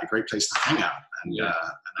 and a great place to hang out. And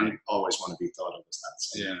I always want to be thought of as that.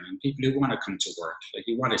 So. Yeah, and people who want to come to work, like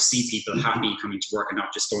you want to see people happy coming to work and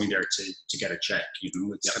not just going there to get a check.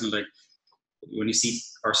 It's kind of like when you see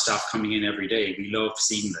our staff coming in every day, we love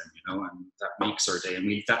seeing them, and that makes our day.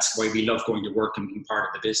 And that's why we love going to work and being part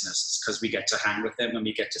of the business, is because we get to hang with them and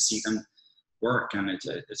we get to see them work. And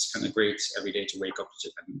it's kind of great every day to wake up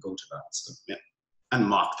and go to that. So. Yeah. And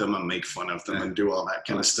mock them and make fun of them and do all that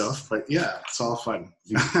kind of stuff. But yeah, it's all fun.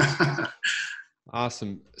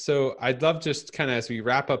 Awesome. So I'd love, just kind of as we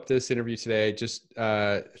wrap up this interview today, just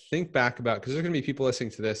think back about, because there's going to be people listening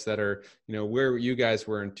to this that are, where you guys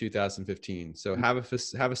were in 2015. So have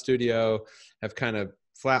a studio, have kind of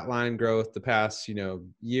flatline growth the past,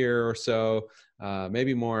 year or so,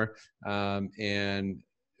 maybe more. And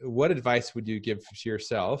what advice would you give to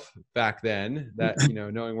yourself back then, that,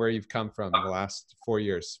 knowing where you've come from in the last 4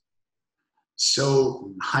 years?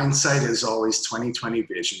 So hindsight is always 20/20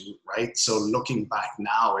 vision, right? So looking back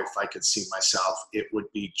now, if I could see myself, it would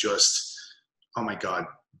be just, oh my God,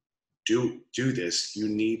 do this. You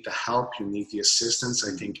need the help. You need the assistance.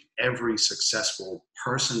 I think every successful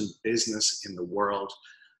person, business in the world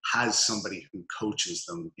has somebody who coaches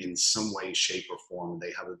them in some way, shape, or form.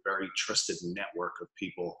 They have a very trusted network of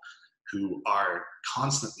people who are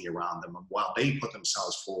constantly around them. And while they put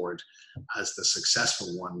themselves forward as the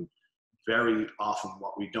successful one, very often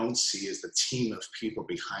what we don't see is the team of people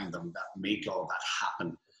behind them that make all that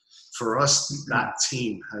happen. For us, that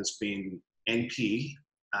team has been NP,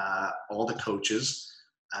 all the coaches,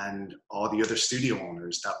 and all the other studio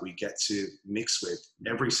owners that we get to mix with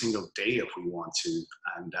every single day if we want to,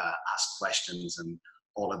 and ask questions and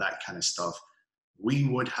all of that kind of stuff. We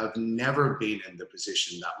would have never been in the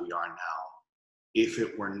position that we are now if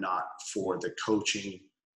it were not for the coaching,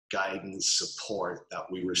 guidance, support that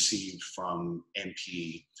we received from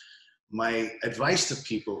NP. My advice to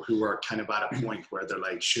people who are kind of at a point where they're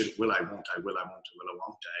like, will I, won't I, will I, won't I, will I,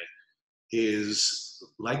 won't I, is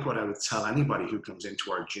like what I would tell anybody who comes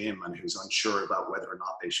into our gym and who's unsure about whether or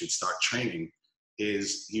not they should start training,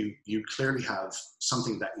 is you clearly have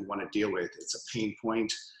something that you want to deal with. It's a pain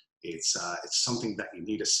point. It's something that you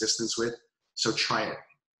need assistance with. So try it.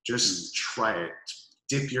 Just try it.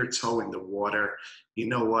 Dip your toe in the water. You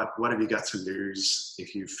know what? What have you got to lose?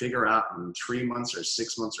 If you figure out in 3 months or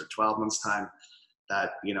 6 months or 12 months time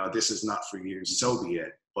that, you know, this is not for you, so be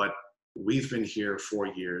it. But we've been here 4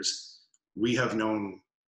 years. We have known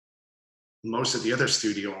most of the other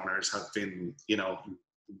studio owners have been, you know,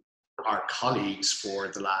 our colleagues for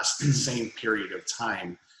the last same period of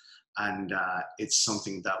time. And it's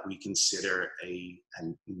something that we consider a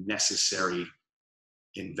necessary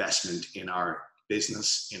investment in our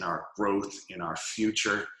business, in our growth, in our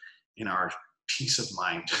future, in our peace of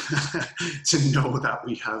mind, to know that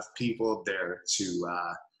we have people there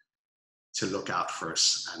to look out for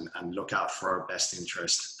us and look out for our best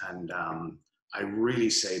interest. And I really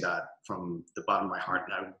say that from the bottom of my heart.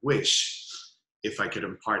 And I wish if I could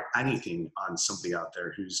impart anything on somebody out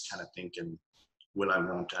there who's kind of thinking, will I,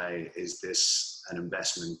 won't I, is this an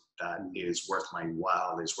investment that is worth my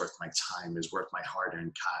while, is worth my time, is worth my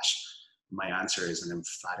hard-earned cash? My answer is an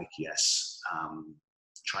emphatic yes.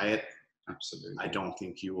 Try it. Absolutely. I don't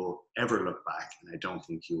think you will ever look back, and I don't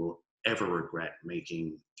think you will ever regret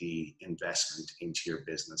making the investment into your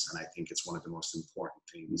business. And I think it's one of the most important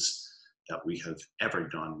things that we have ever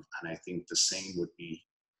done. And I think the same would be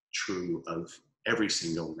true of every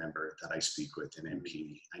single member that I speak with in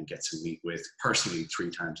MP and get to meet with personally 3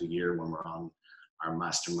 times a year when we're on our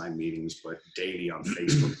mastermind meetings, but daily on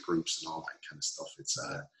Facebook groups and all that kind of stuff. It's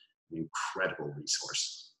an incredible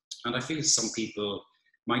resource. And I feel some people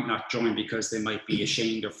might not join because they might be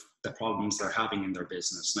ashamed of the problems they're having in their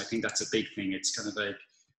business. And I think that's a big thing. It's kind of like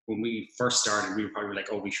when we first started, we were probably like,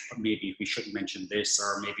 oh, maybe we shouldn't mention this,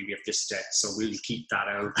 or maybe we have this debt, so we'll keep that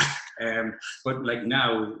out. But like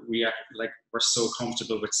now we're so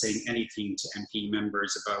comfortable with saying anything to MP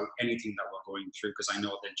members about anything that we're going through, because I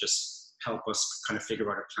know they just help us kind of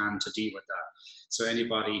figure out a plan to deal with that. So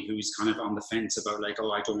anybody who's kind of on the fence about like,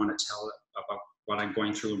 oh, I don't want to tell about what I'm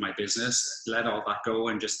going through in my business, let all that go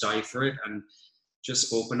and just dive for it and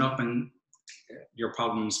just open up, and your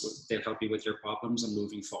problems, they'll help you with your problems and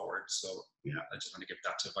moving forward. So yeah, I just want to give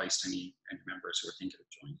that advice to any members who are thinking of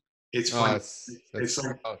joining. It's fun. It's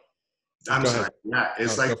like, I'm sorry. Yeah,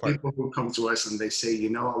 it's like people who come to us and they say, you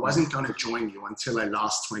know, I wasn't going to join you until I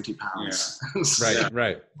lost 20 pounds. Yeah. So,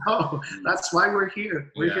 right. Oh, that's why we're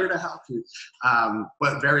here. We're here to help you.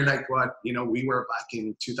 But very like what, you know, we were back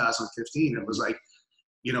in 2015. It was like,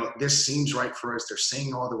 you know, this seems right for us. They're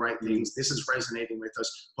saying all the right things. This is resonating with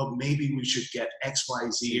us, but maybe we should get X,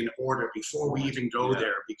 Y, Z in order before we even go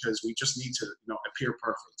there, because we just need to, you know, appear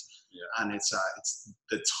perfect. Yeah. And it's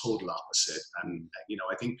the total opposite. And, you know,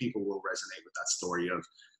 I think people will resonate with that story of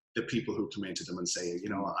the people who come into them and say, you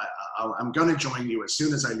know, I'm going to join you as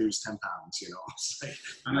soon as I lose 10 pounds, you know. It's like,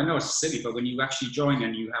 and I know it's silly, but when you actually join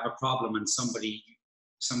and you have a problem and somebody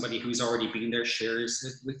who's already been there shares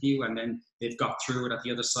it with you, and then they've got through it at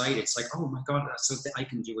the other side, it's like, oh my God, so I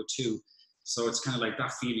can do it too. So it's kind of like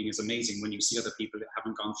that feeling is amazing when you see other people that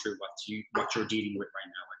haven't gone through what you're dealing with right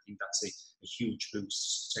now. I think that's a huge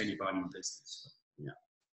boost to anybody in business.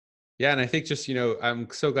 Yeah. And I think just, you know, I'm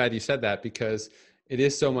so glad you said that, because it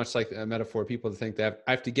is so much like a metaphor. People think that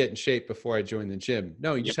I have to get in shape before I join the gym.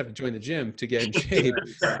 No, you just have to join the gym to get in shape.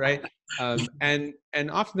 Right. And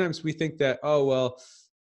oftentimes we think that, oh, well,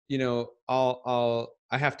 you know,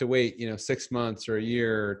 I have to wait, you know, 6 months or a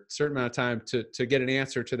year, a certain amount of time to get an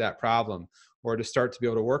answer to that problem, or to start to be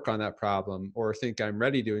able to work on that problem, or think I'm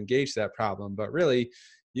ready to engage that problem. But really,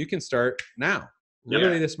 you can start now,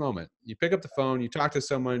 literally this moment. You pick up the phone, you talk to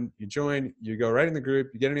someone, you join, you go right in the group,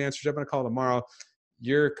 you get an answer, jump on a call tomorrow.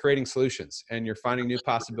 you're creating solutions and you're finding new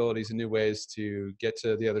possibilities and new ways to get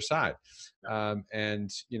to the other side. And,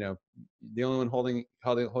 you know, the only one holding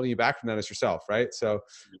you back from that is yourself, right? So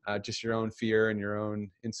just your own fear and your own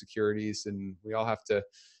insecurities. And we all have to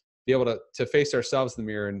be able to face ourselves in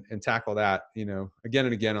the mirror and tackle that, you know, again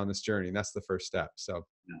and again on this journey. And that's the first step. So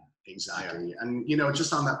exactly. And, you know,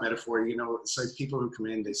 just on that metaphor, you know, it's like people who come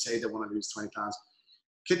in, they say they want to lose 20 pounds.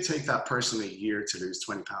 Could take that person a year to lose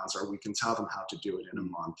 20 pounds, or we can tell them how to do it in a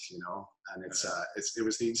month, you know. And it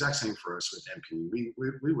was the exact same for us with MP. We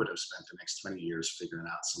would have spent the next 20 years figuring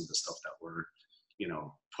out some of the stuff that we're, you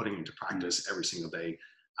know, putting into practice every single day.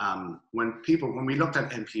 When we looked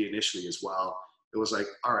at MP initially as well, it was like,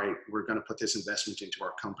 all right, we're going to put this investment into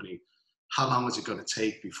our company. How long is it going to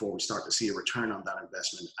take before we start to see a return on that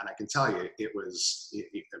investment? And I can tell you, it was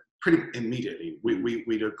pretty immediately. We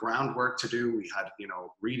had groundwork to do. We had, you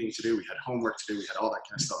know, reading to do. We had homework to do. We had all that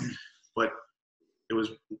kind of stuff. But it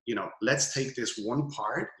was, you know, let's take this one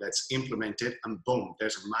part, let's implement it, and boom,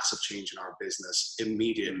 there's a massive change in our business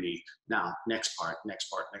immediately. Now, next part.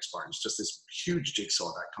 It's just this huge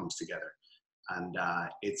jigsaw that comes together. And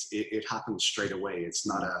it happens straight away. It's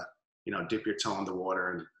not a, you know, dip your toe in the water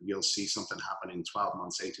and you'll see something happen in 12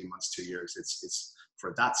 months, 18 months, 2 years. It's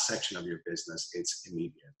for that section of your business, it's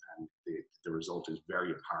immediate. And the result is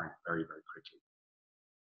very apparent very, very quickly.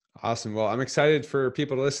 Awesome. Well, I'm excited for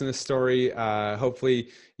people to listen to this story. Hopefully,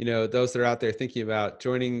 you know, those that are out there thinking about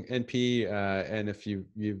joining NP, and if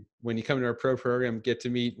when you come to our pro program, get to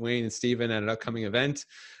meet Wayne and Steven at an upcoming event.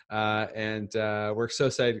 We're so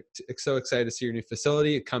excited to see your new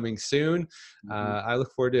facility coming soon. I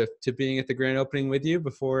look forward to being at the grand opening with you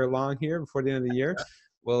before long here, before the end of the year.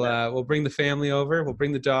 We'll bring the family over. We'll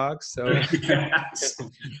bring the dogs. So, we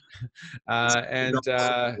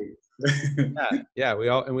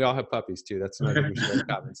all have puppies too. That's another thing we share in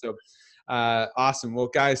common. So, awesome. Well,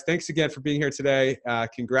 guys, thanks again for being here today.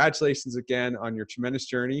 Congratulations again on your tremendous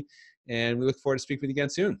journey, and we look forward to speaking with you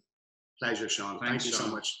again soon. Pleasure, Sean. Thank you so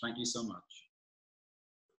much. Thank you so much.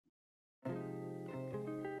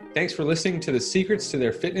 Thanks for listening to the Secrets to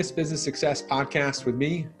Their Fitness Business Success podcast with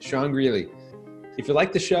me, Sean Greeley. If you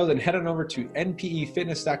like the show, then head on over to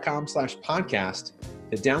npefitness.com/podcast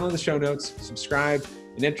to download the show notes, subscribe,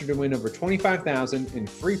 and enter to win over $25,000 in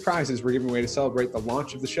free prizes we're giving away to celebrate the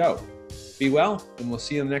launch of the show. Be well, and we'll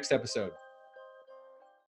see you in the next episode.